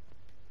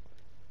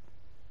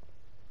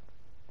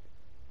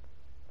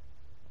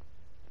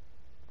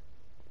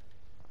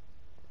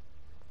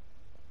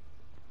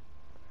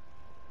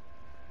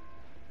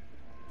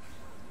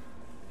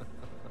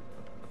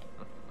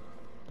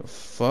 The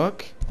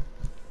fuck?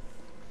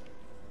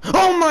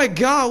 Oh my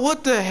God,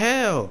 what the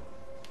hell?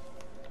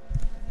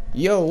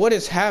 Yo, what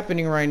is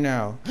happening right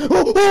now?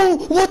 Oh,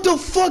 oh, what the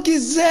fuck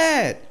is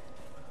that?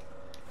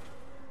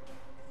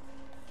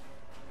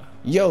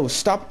 Yo,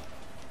 stop.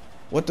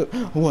 What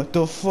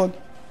the fuck?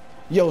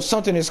 Yo,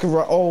 something is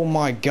corrupt. Oh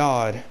my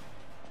God.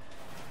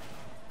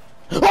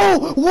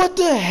 Oh, what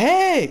the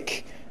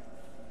heck?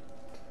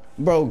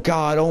 Bro,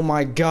 God, oh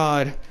my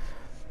God.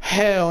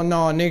 Hell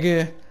no,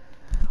 nigga.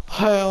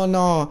 Hell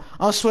no.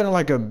 I'm sweating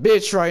like a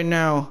bitch right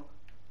now.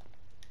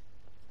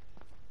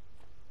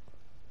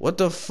 What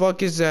the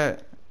fuck is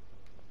that?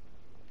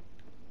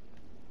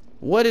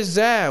 What is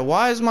that?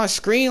 Why is my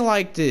screen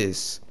like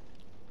this?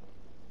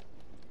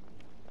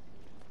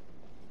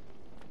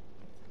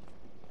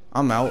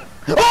 I'm out.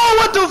 Oh,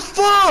 what the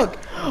fuck?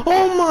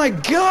 Oh my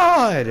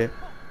God.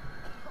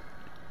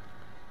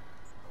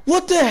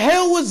 What the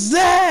hell was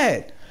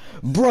that?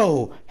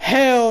 Bro,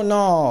 hell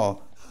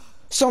no.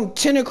 Some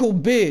tentacle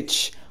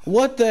bitch.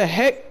 What the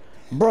heck?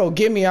 Bro,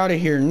 get me out of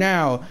here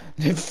now.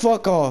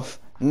 Fuck off.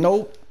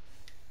 Nope.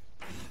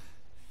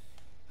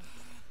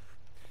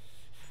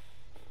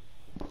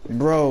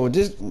 Bro,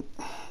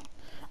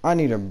 I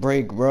need a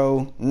break,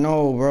 bro.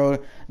 No, bro.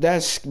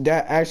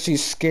 That actually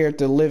scared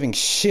the living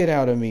shit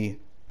out of me.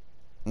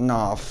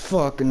 Nah,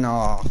 fuck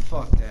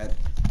that.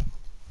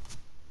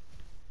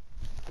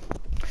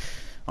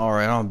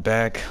 Alright, I'm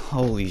back.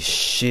 Holy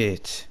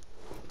shit.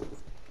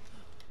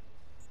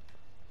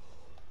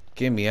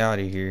 Get me out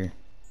of here.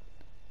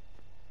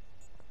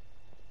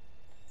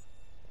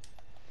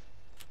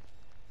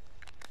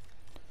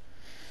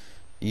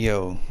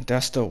 Yo,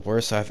 that's the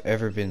worst I've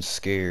ever been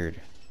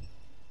scared.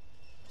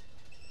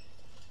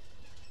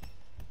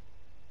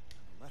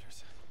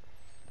 Letters.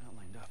 Not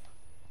lined up.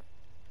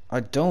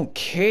 I don't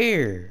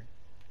care.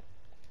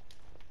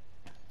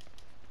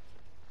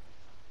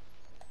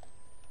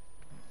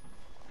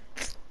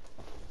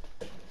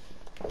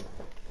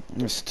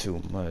 It's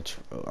too much,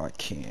 bro. I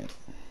can't.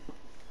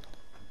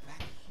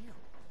 Back here.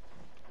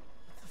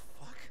 What the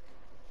fuck?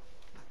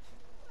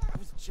 I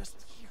was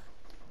just here.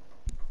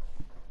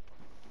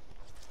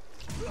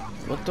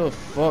 What the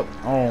fuck?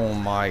 Oh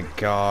my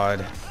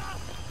God.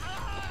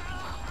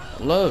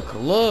 Look,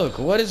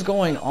 what is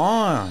going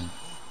on?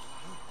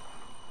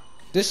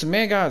 This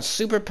man got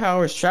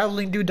superpowers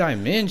traveling through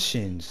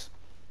dimensions.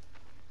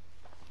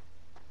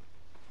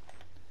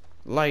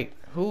 Like,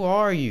 who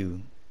are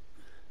you?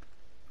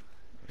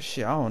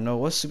 Shit, I don't know.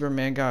 What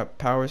Superman got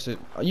powers that...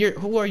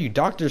 Who are you,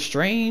 Doctor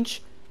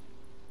Strange?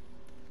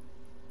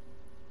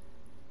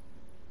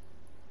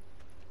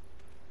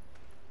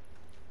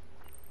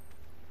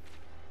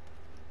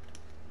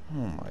 Oh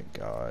my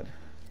god.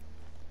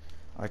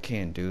 I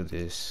can't do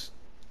this.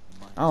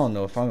 I don't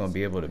know if I'm gonna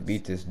be able to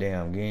beat this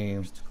damn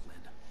game.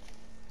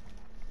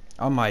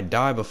 I might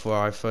die before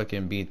I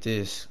fucking beat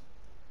this.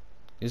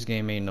 This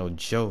game ain't no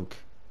joke.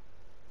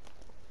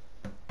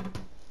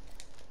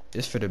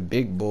 It's for the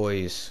big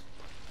boys.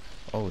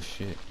 Oh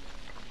shit.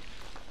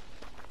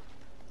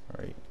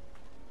 Alright.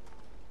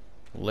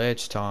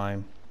 Ledge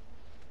time.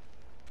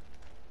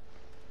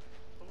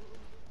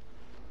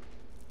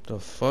 The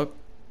fuck?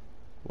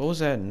 What was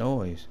that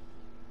noise?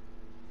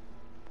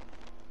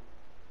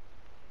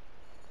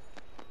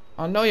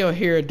 I know you'll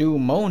hear a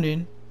dude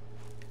moaning.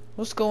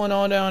 What's going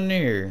on down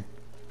there?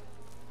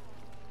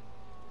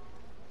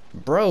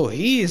 Bro,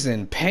 he is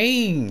in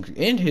pain,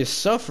 in his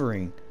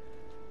suffering.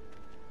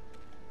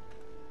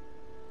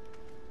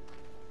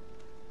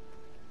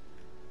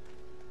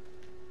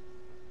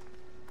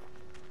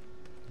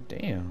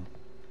 Damn.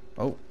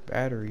 Oh,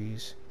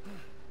 batteries.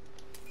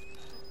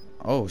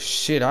 Oh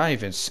shit,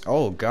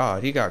 oh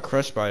god, he got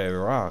crushed by that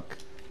rock.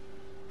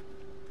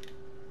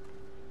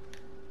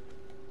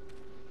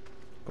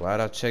 Glad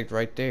I checked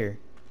right there.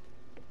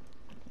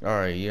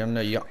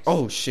 Alright,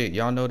 oh shit,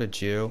 y'all know the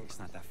drill. It's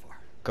not that far.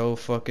 Go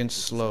fucking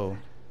slow.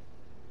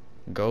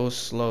 Go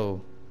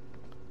slow.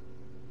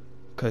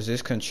 Cause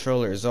this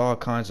controller is all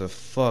kinds of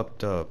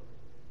fucked up.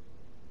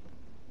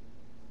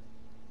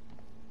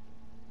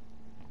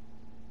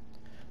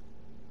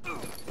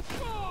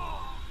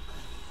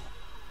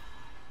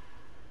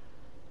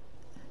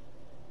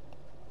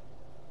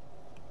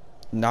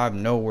 No, I have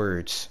no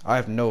words. I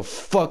have no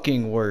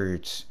fucking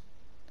words.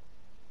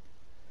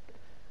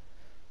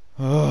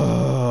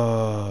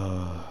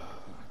 Oh,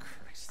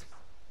 Christ.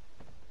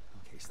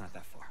 Okay, it's not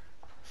that far.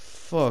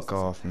 Fuck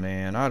off,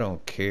 man. I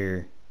don't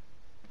care.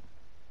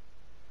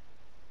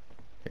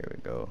 Here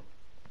we go.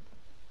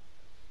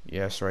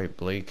 Yes, right,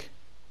 Blake.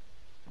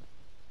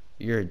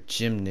 You're a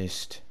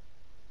gymnast.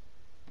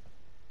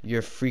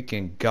 You're a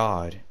freaking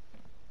god.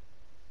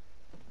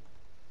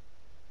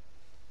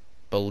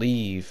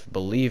 Believe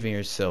in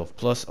yourself.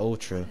 Plus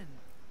ultra.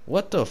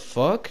 What the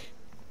fuck?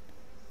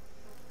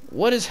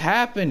 What is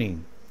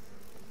happening?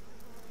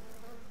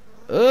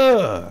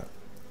 Ugh.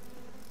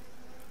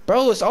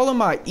 Bro, it's all in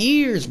my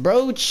ears,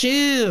 bro.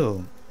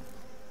 Chill.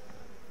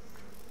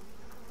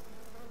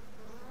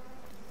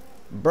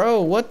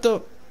 Bro, what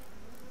the...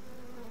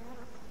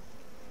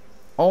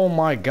 Oh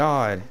my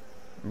god.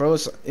 Bro,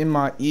 it's in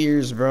my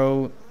ears,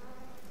 bro.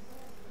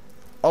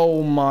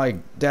 Oh my...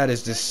 That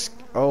is this...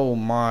 Oh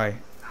my...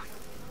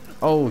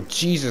 Oh,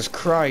 Jesus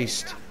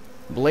Christ.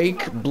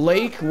 Blake,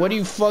 what do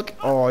you fuck...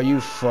 Oh, you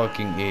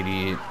fucking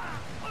idiot.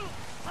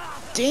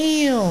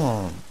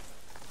 Damn.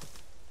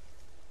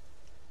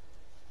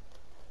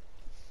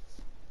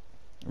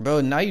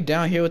 Bro, now you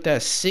down here with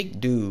that sick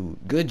dude.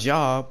 Good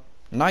job.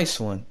 Nice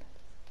one.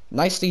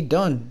 Nicely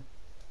done.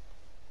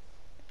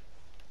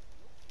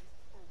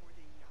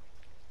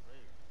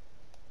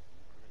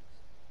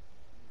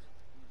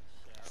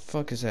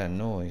 Fuck is that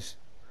noise?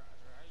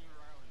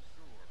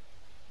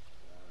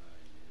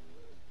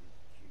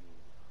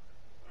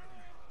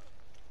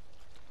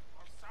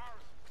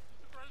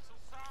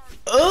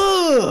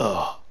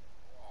 Ugh!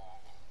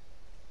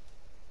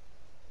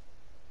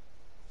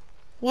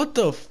 What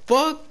the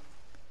fuck?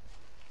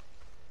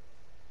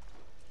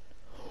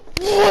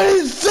 What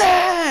is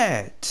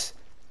that?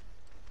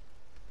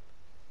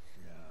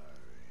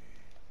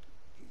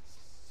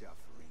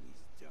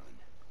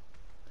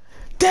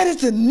 That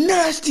is the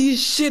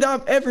nastiest shit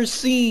I've ever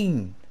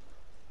seen.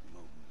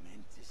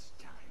 Momentous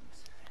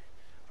times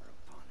are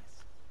upon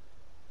us.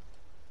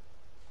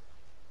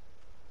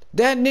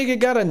 That nigga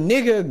got a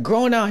nigga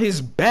growing out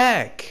his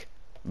back.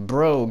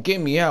 Bro, get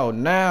me out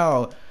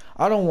now.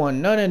 I don't want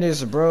none of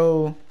this,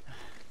 bro.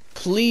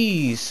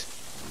 Please.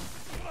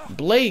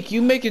 Blake,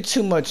 you making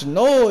too much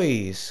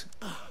noise.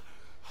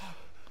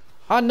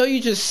 I know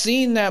you just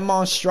seen that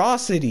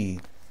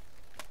monstrosity.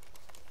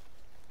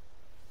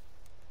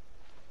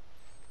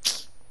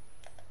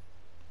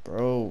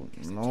 Bro,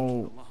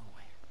 no.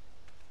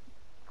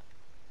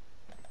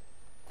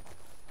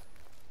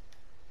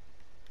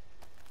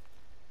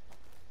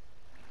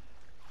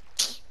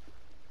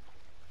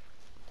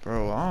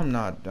 Bro,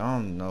 I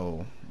don't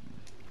know.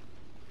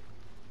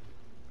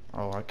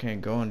 Oh, I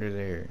can't go under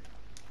there.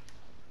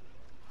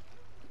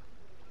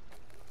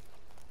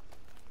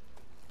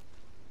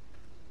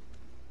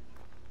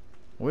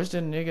 Where's the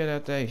nigga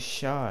that they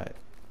shot?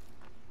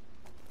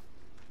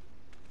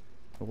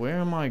 Where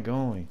am I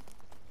going?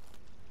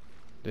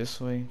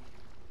 This way?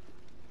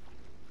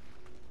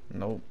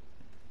 Nope.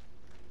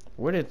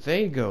 Where did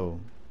they go?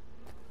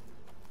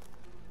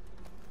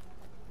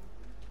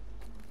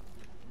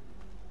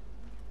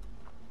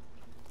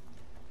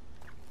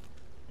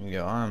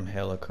 Yo, I'm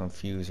hella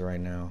confused right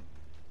now.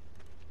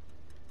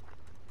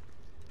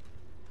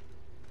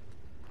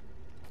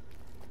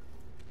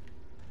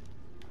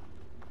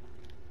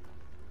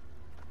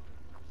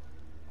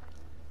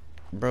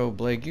 Bro,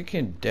 Blake, you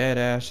can dead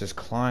ass just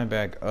climb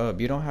back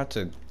up. You don't have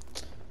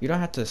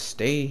to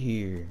stay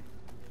here.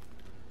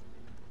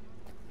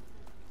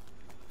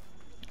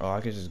 Oh, I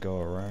could just go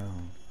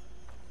around.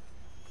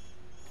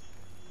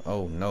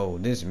 Oh no,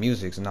 this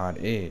music's not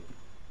it.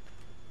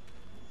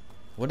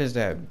 What is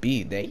that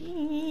beat?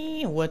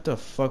 What the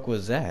fuck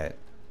was that?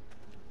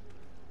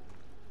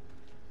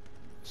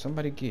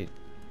 Somebody get...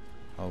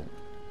 Oh.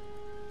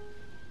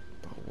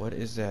 But what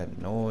is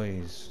that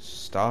noise?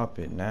 Stop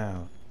it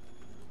now.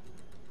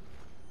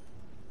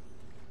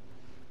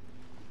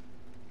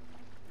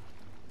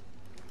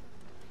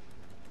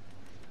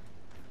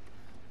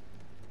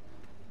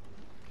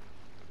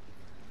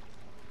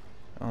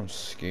 I'm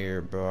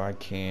scared, bro. I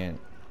can't.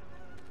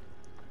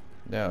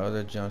 That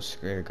other jump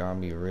scare got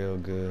me real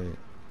good.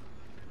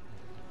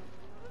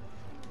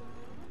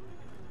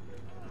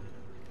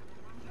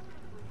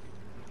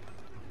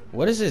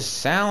 What is this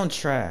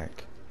soundtrack?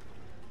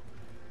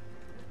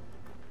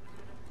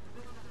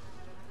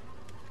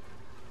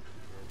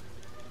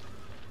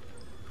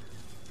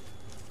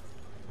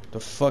 The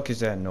fuck is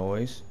that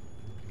noise?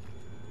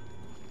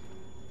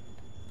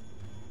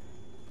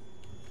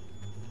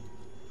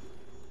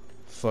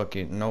 Fuck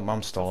it. Nope,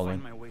 I'm stalling.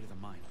 Find my way to the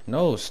mine.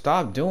 No,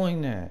 stop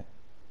doing that.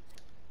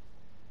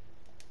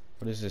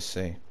 What does this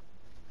say?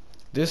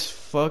 This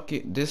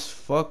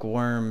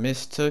fuckworm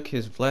mistook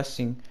his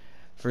blessing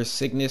for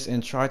sickness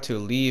and tried to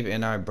leave,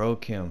 and I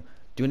broke him.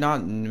 Do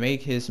not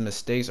make his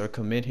mistakes or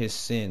commit his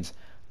sins.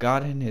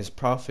 God and his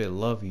prophet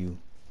love you.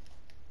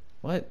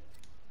 What?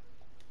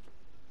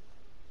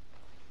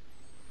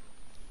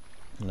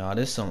 Nah,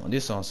 this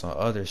on some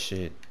other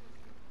shit.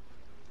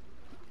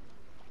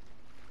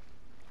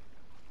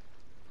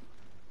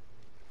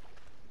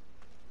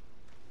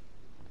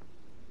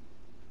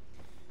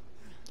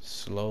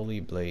 Slowly,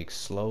 Blake,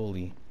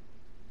 slowly.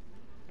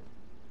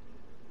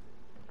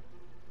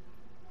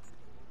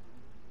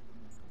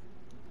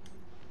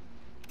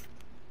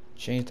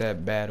 Change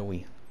that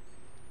battery.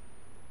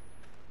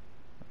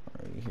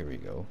 Alright, here we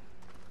go.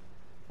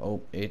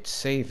 Oh, it's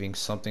saving.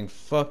 Something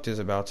fucked is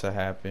about to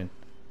happen.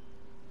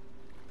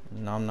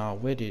 And I'm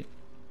not with it.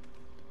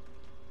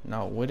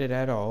 Not with it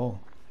at all.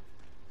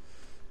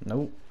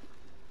 Nope.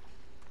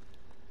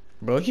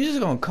 Bro, he's just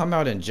gonna come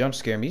out and jump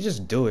scare me.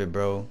 Just do it,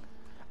 bro.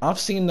 I've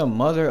seen the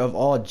mother of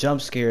all jump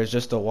scares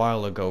just a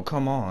while ago.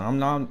 Come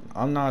on,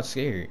 I'm not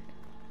scared.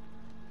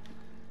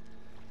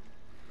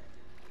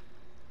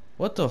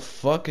 What the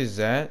fuck is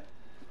that?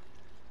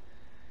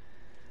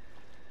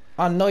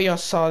 I know y'all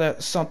saw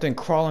that something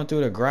crawling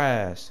through the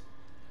grass.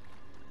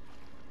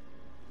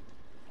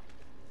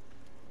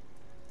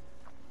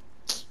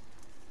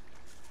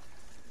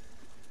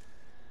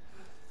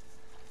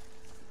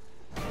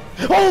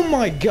 Oh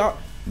my god,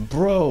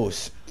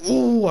 bros.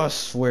 Ooh, I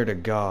swear to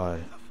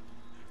God.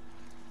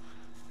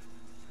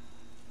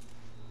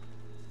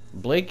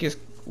 Blake is...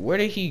 Where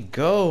did he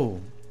go?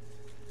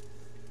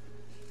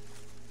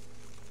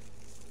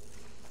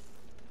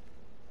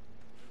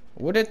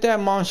 Where did that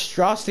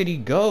monstrosity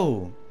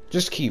go?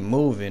 Just keep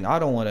moving. I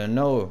don't want to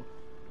know.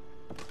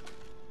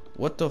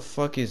 What the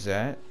fuck is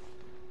that?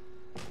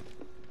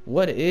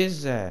 What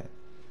is that?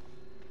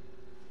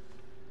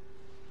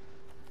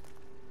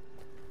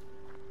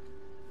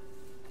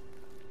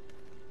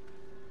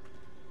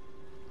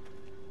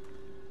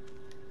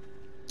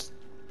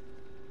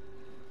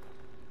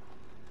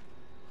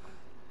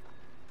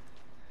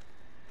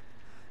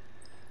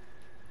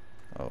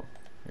 Oh,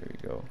 here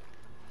we go.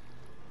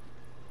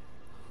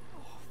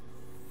 Oh,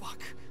 fuck.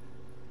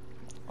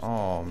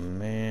 Oh,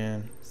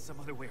 man. Some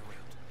other way around.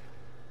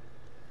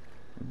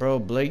 Bro,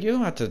 Blake, you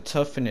don't have to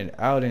toughen it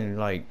out and,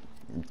 like,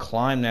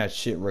 climb that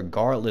shit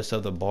regardless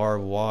of the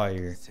barbed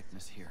wire.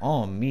 Sickness here.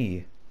 On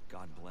me.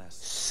 God bless.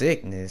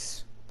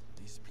 Sickness.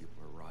 These people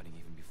were rotting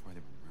even before they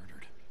were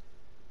murdered.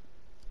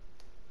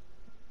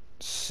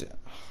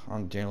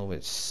 I'm dealing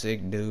with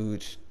sick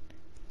dudes.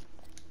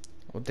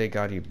 What, they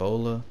got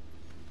Ebola?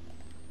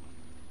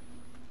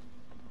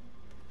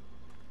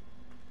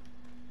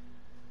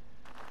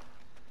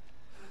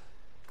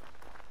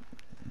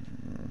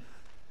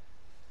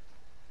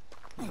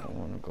 I don't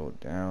want to go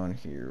down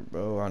here,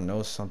 bro. I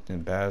know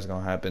something bad's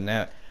gonna happen.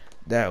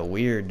 That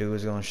weird dude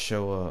is gonna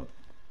show up.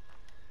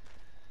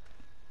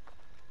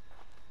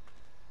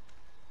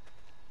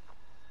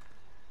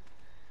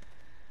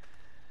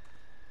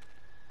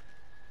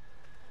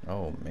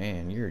 Oh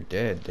man, you're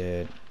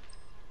dead.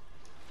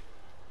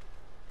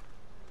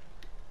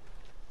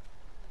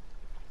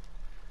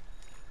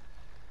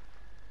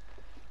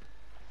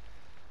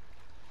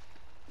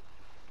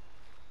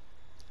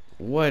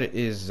 What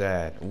is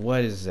that?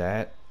 What is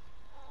that?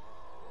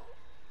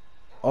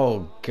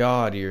 Oh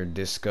God, you're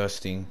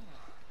disgusting.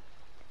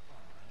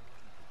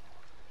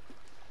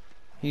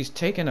 He's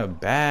taking a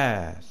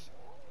bath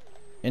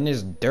in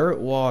this dirt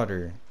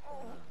water.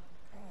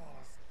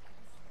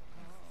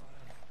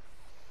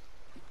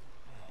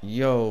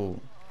 Yo.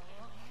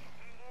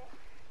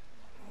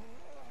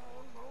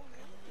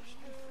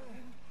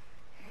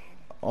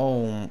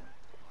 Oh.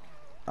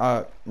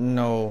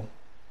 No.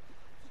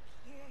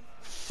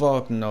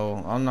 fuck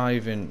no. I'm not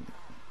even.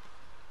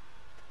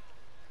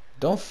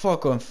 Don't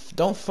fucking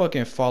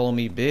follow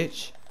me,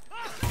 bitch.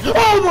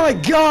 Oh my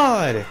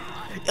god!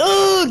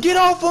 Ugh, get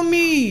off of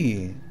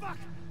me!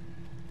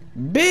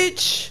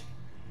 Bitch!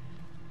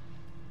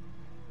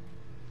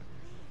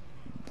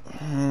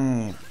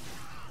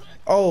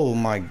 Oh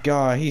my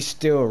god, he's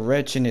still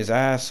retching his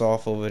ass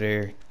off over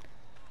there.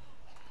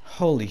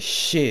 Holy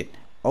shit.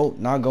 Oh,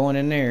 not going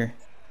in there.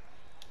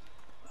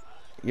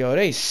 Yo,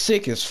 they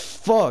sick as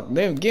fuck.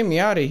 They get me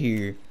out of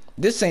here.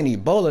 This ain't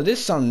Ebola,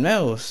 this something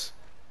else.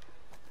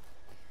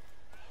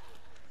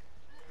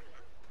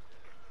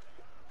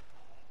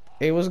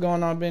 Hey, what's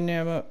going on been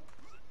there, bro?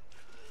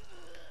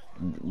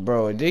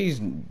 Bro,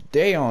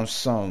 they on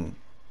some.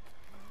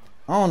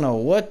 I don't know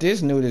what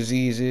this new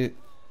disease is.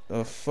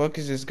 The fuck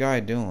is this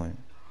guy doing?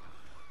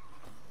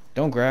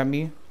 Don't grab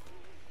me.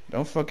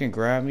 Don't fucking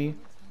grab me.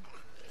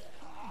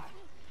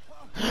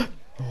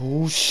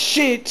 Oh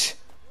shit!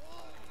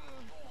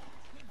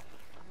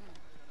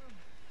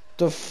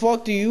 The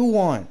fuck do you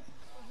want?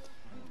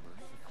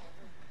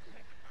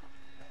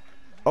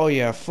 Oh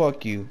yeah,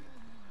 fuck you.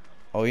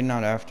 Oh, you're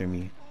not after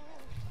me.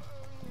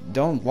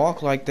 Don't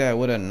walk like that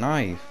with a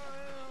knife.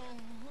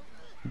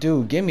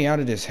 Dude, get me out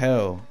of this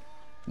hell.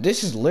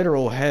 This is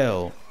literal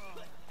hell.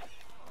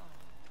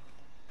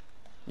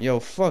 Yo,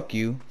 fuck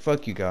you.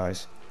 Fuck you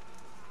guys.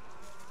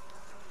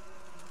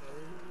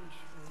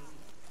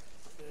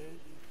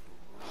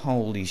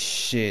 Holy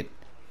shit.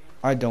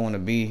 I don't want to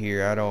be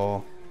here at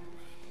all.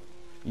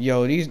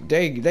 Yo,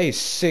 they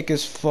sick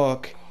as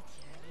fuck.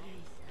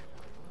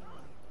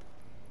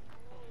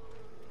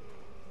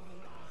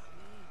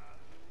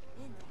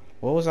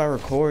 What was I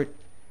record?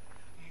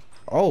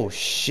 Oh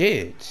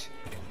shit.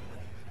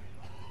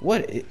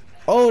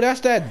 Oh, that's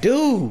that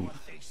dude.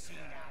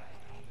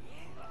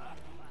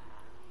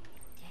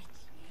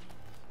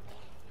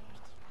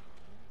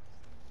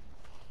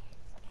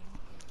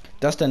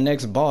 That's the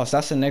next boss.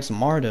 That's the next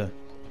Marta.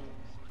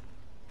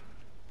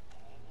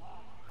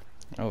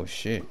 Oh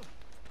shit.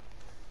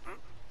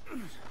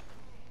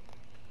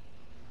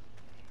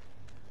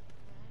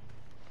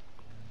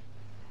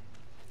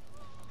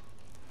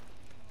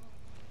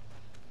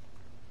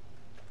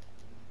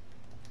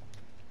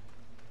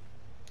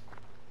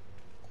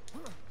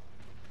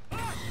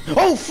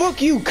 Oh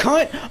fuck you,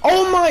 cunt!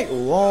 Oh my!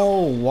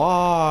 Oh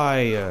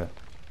why?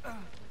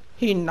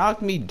 He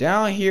knocked me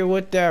down here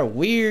with that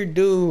weird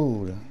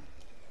dude.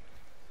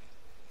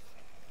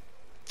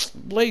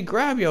 Blake,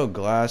 grab your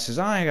glasses.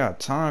 I ain't got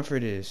time for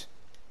this.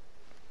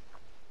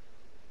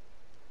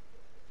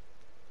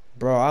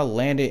 Bro, I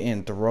landed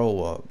in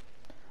throw up.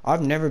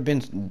 I've never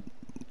been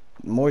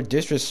more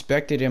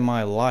disrespected in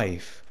my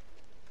life.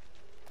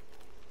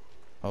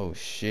 Oh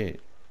shit.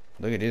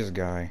 Look at this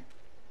guy.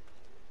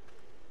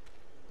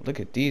 Look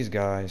at these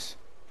guys.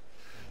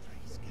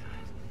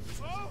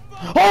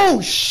 Oh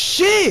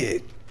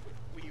shit!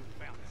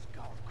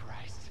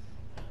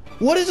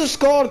 What is a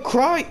scald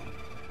cry?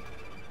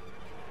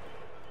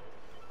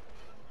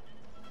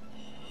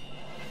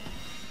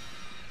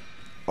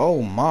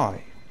 Oh my.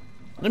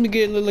 Let me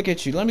get a look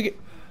at you. Let me get.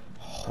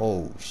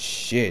 Oh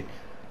shit.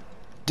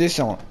 This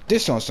on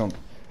some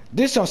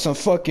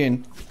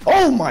fucking.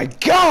 Oh my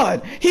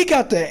god! He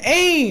got the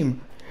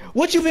aim!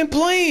 What you been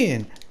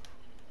playing?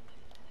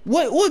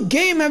 What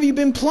game have you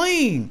been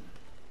playing?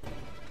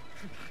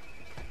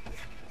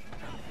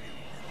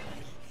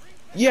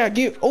 Yeah,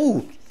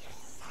 oh.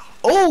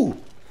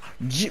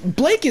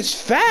 Blake is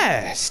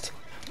fast.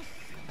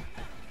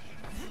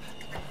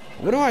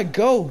 Where do I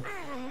go?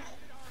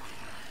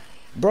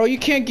 Bro, you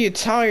can't get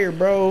tired,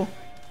 bro.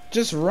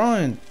 Just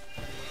run.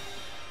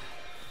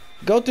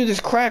 Go through this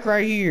crack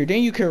right here,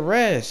 then you can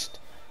rest.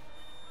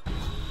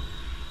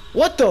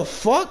 What the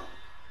fuck?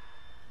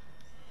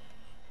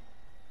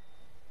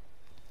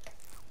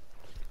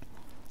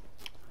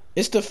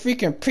 It's the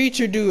freaking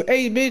preacher dude.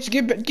 Hey, bitch,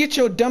 get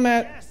your dumb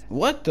ass. Yes.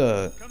 What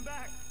the? Come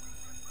back.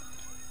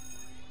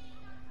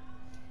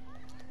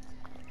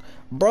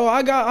 Bro,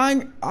 I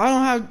don't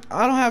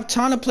have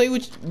time to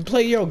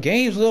play your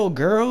games, little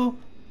girl.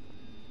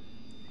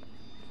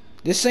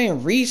 This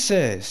ain't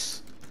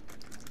recess.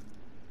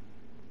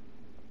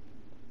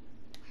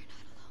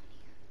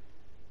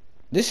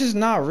 This is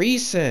not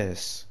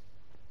recess.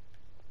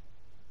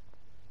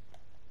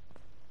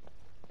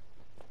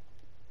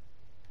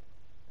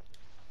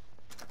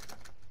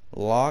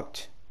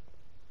 Locked.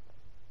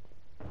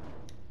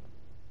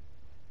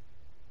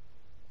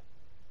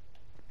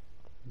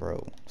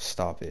 Bro,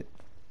 stop it.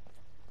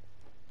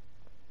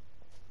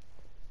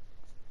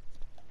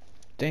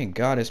 Thank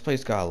God this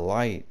place got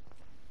light.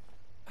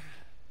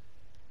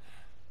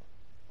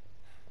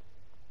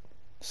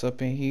 What's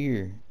up in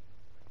here?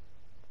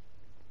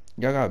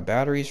 Y'all got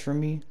batteries for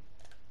me?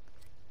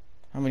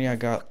 How many I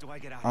got?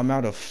 I'm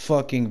out of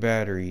fucking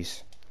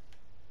batteries.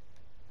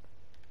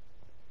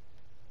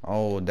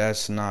 Oh,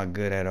 that's not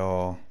good at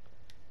all.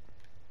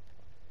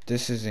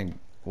 This isn't...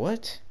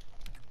 What?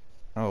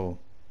 Oh.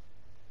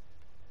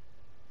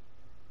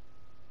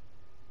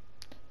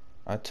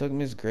 I took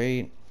Miss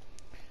Grade.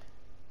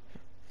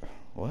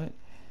 What?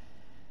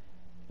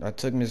 I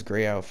took Miss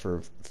Gray out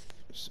for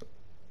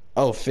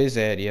phys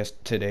ed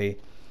today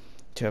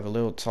to have a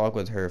little talk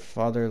with her.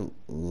 Father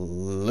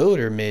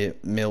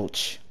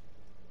Milch.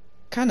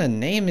 Kind of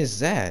name is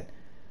that?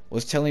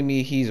 Was telling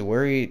me he's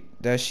worried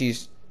that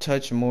she's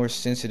touch more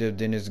sensitive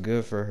than is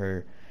good for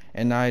her,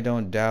 and I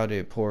don't doubt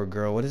it. Poor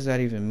girl. What does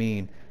that even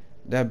mean?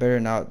 That better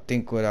not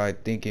think what I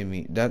think it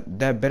mean.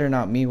 That better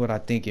not mean what I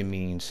think it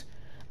means.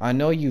 I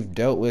know you've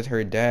dealt with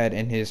her dad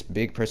and his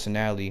big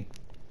personality,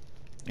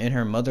 and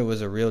her mother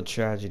was a real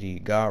tragedy.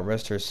 God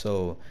rest her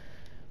soul.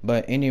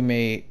 But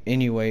anyway,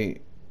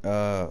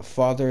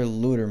 Father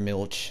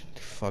Ludermilch,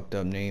 fucked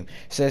up name,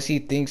 says he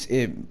thinks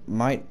it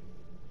might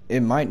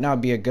not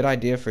be a good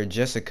idea for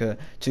Jessica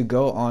to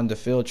go on the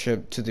field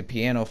trip to the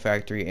piano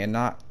factory, and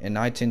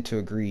I tend to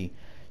agree.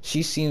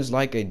 She seems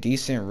like a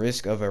decent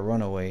risk of a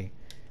runaway.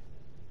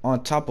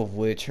 On top of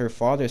which, her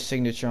father's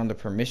signature on the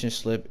permission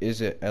slip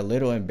is a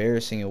little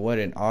embarrassing, and what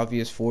an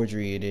obvious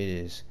forgery it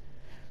is.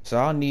 So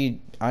I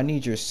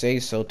need your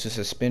say-so to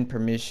suspend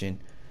permission.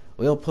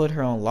 We'll put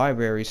her on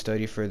library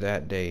study for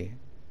that day.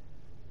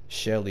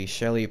 Shelley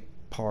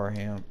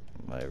Parham,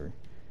 whatever.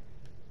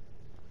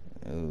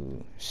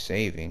 Ooh,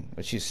 saving.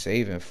 What you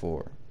saving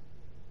for?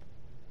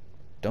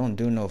 Don't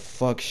do no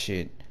fuck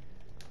shit.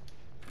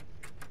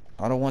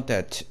 I don't want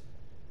that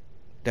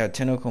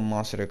tentacle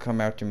monster to come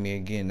after me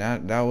again.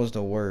 That was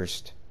the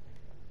worst.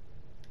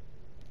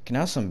 Can I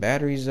have some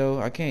batteries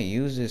though? I can't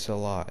use this a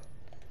lot.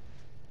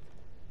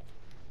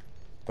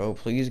 Bro,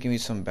 please give me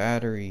some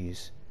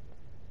batteries.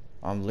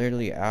 I'm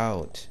literally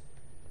out.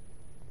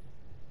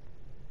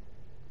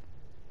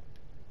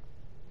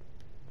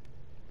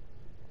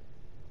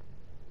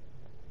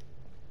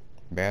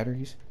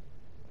 Batteries?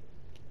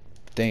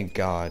 Thank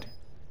God.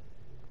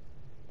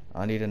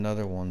 I need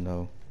another one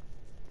though.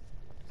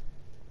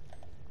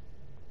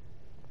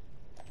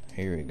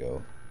 Here we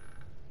go.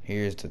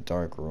 Here's the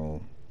dark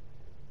room.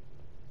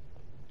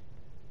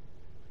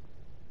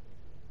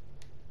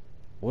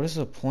 What is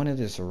the point of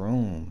this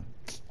room?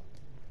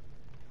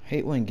 I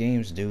hate when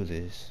games do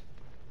this.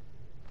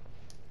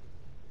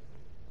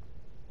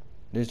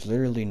 There's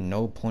literally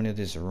no point of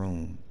this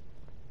room.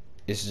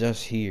 It's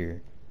just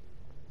here.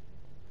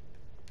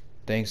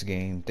 Thanks,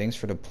 game. Thanks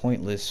for the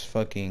pointless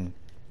fucking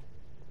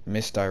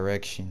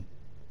misdirection.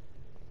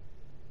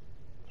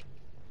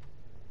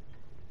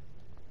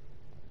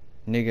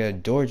 Nigga, a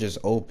door just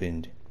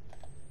opened.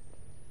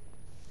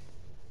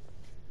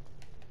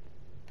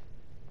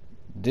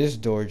 This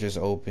door just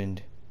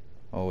opened.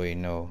 Oh wait,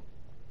 no.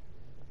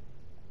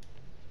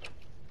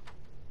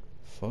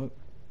 Fuck.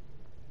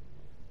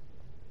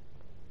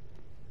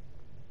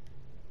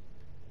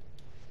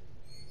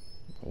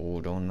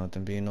 Oh, don't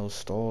nothing be in those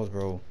stalls,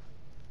 bro.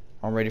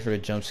 I'm ready for the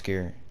jump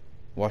scare.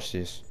 Watch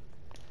this.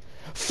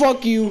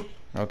 Fuck you!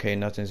 Okay,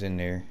 nothing's in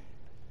there.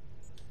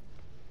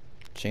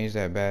 Change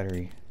that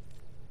battery.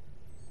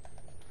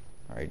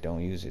 Alright,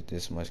 don't use it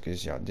this much,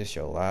 cause this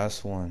your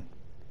last one.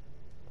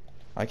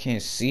 I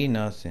can't see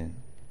nothing.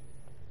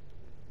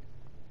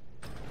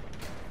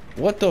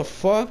 What the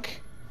fuck?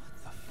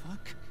 What the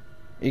fuck?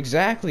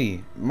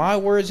 Exactly. My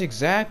words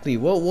exactly.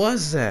 What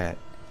was that?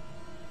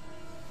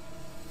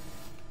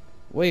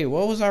 Wait,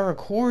 what was I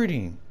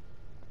recording?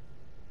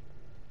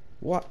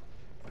 What?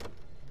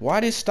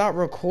 Why did it stop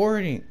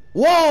recording?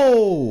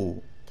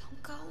 Whoa!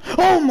 Don't go.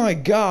 Oh my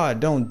God,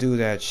 don't do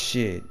that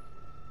shit.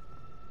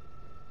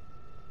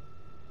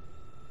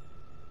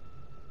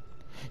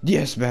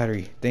 Yes,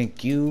 battery.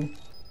 Thank you.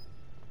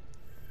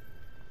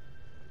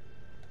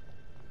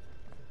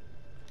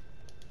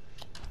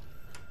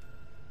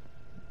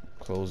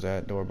 Close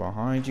that door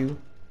behind you.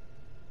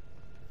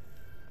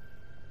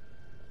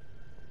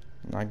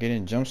 Not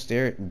getting jump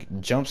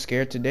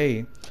scared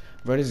today.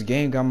 Bro, this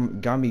game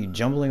got me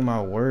jumbling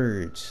my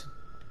words.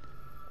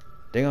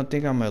 They gonna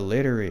think I'm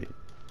illiterate.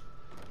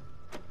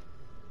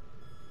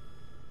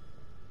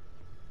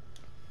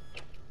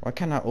 Why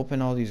can't I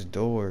open all these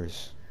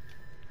doors?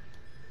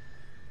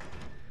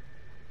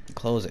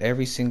 Close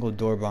every single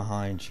door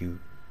behind you.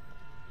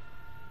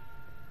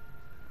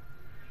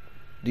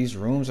 These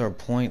rooms are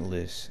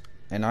pointless,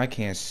 and I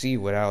can't see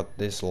without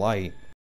this light.